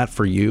things like that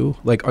for you?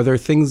 Are there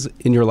things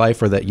in your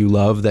life or that you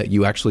love that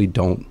you actually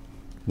don't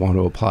want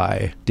to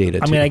apply data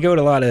to? I go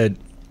to a lot of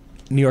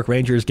New York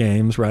Rangers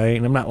games, right?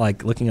 And I'm not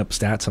looking up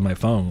stats on my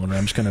phone.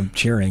 I'm just kind of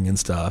cheering and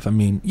stuff.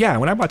 When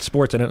I watch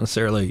sports, I don't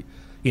necessarily,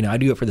 I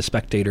do it for the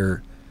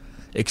spectator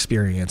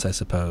experience, I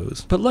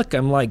suppose. But look,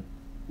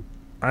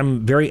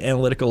 I'm very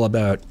analytical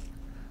about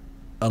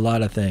a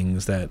lot of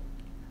things that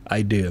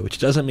I do, which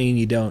doesn't mean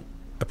you don't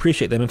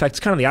appreciate them. In fact,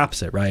 it's kind of the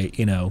opposite, right?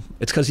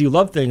 It's because you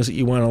love things that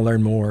you want to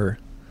learn more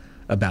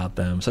about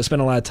them. So I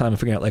spend a lot of time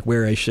figuring out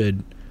where I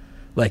should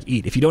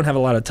eat. If you don't have a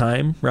lot of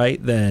time,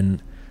 right, then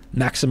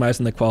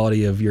maximizing the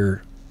quality of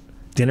your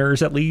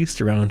dinners, at least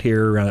around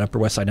here, around Upper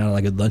West Side, not a lot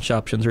of good lunch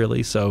options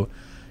really. So,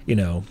 I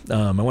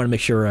want to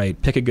make sure I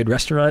pick a good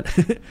restaurant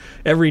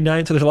every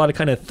night. So there's a lot of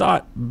kind of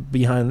thought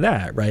behind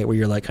that, right? Where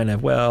you're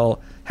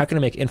how can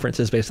I make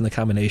inferences based on the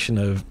combination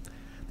of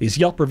these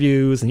Yelp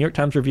reviews, the New York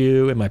Times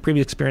review, and my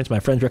previous experience, my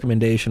friend's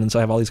recommendation. And so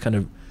I have all these kind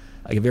of,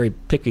 I get very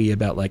picky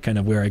about kind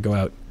of where I go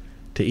out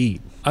to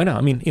eat. I know.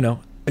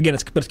 Again,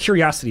 it's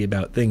curiosity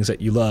about things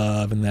that you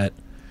love and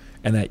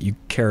that you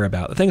care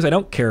about. The things I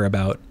don't care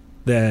about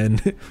then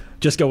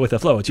just go with the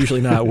flow. It's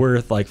usually not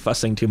worth like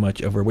fussing too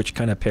much over which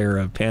kind of pair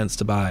of pants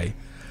to buy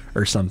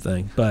or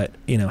something. But,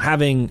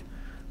 having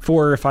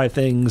 4 or 5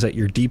 things that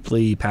you're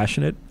deeply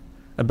passionate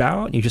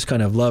about, and you just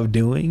kind of love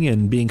doing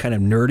and being kind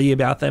of nerdy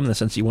about them in the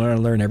sense you want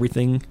to learn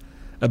everything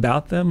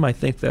about them, I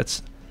think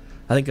that's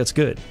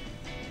good.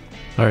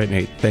 All right,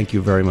 Nate, thank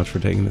you very much for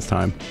taking this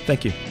time.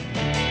 Thank you.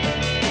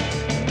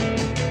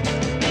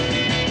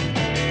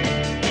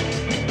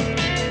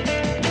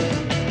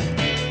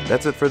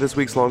 That's it for this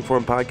week's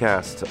Longform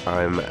Podcast.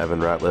 I'm Evan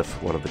Ratliff,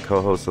 one of the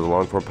co-hosts of the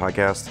Longform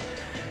Podcast.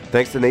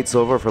 Thanks to Nate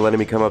Silver for letting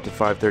me come up to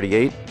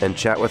 538 and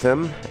chat with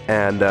him.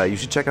 And you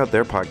should check out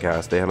their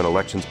podcast. They have an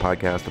elections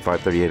podcast, the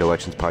 538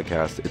 Elections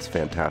Podcast. It's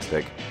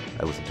fantastic.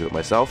 I listen to it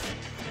myself.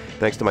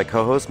 Thanks to my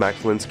co-hosts, Max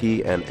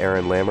Linsky and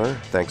Aaron Lammer.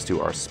 Thanks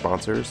to our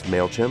sponsors,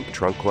 MailChimp,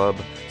 Trunk Club,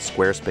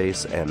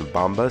 Squarespace, and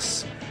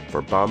Bombas.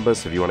 For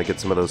Bombas, if you want to get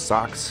some of those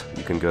socks,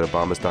 you can go to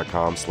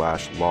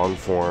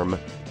bombas.com/longform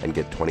and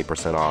get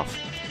 20% off.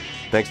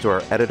 Thanks to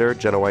our editor,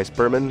 Jenna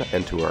Weiss-Berman,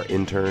 and to our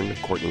intern,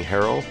 Courtney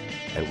Harrell,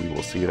 and we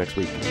will see you next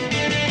week.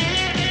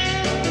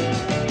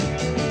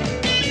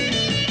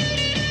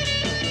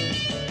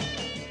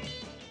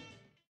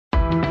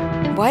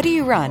 Why do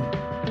you run?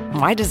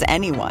 Why does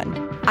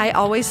anyone? I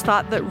always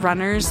thought that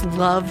runners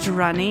loved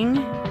running,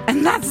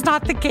 and that's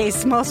not the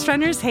case. Most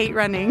runners hate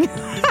running,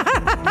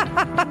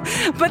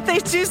 but they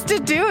choose to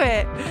do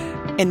it.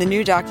 In the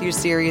new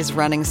docuseries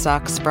Running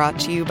Sucks, brought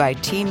to you by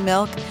Team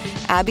Milk,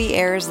 Abby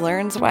Ayers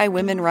learns why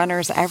women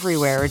runners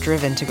everywhere are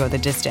driven to go the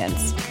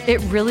distance.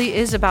 It really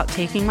is about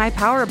taking my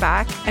power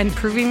back and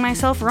proving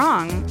myself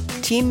wrong.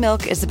 Team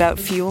Milk is about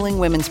fueling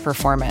women's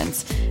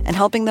performance and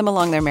helping them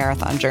along their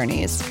marathon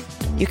journeys.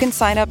 You can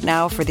sign up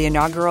now for the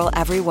inaugural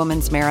Every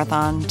Woman's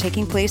Marathon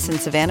taking place in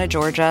Savannah,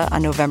 Georgia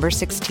on November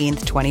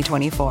 16th,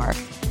 2024.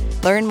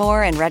 Learn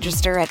more and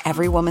register at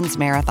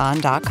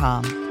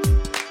everywomansmarathon.com.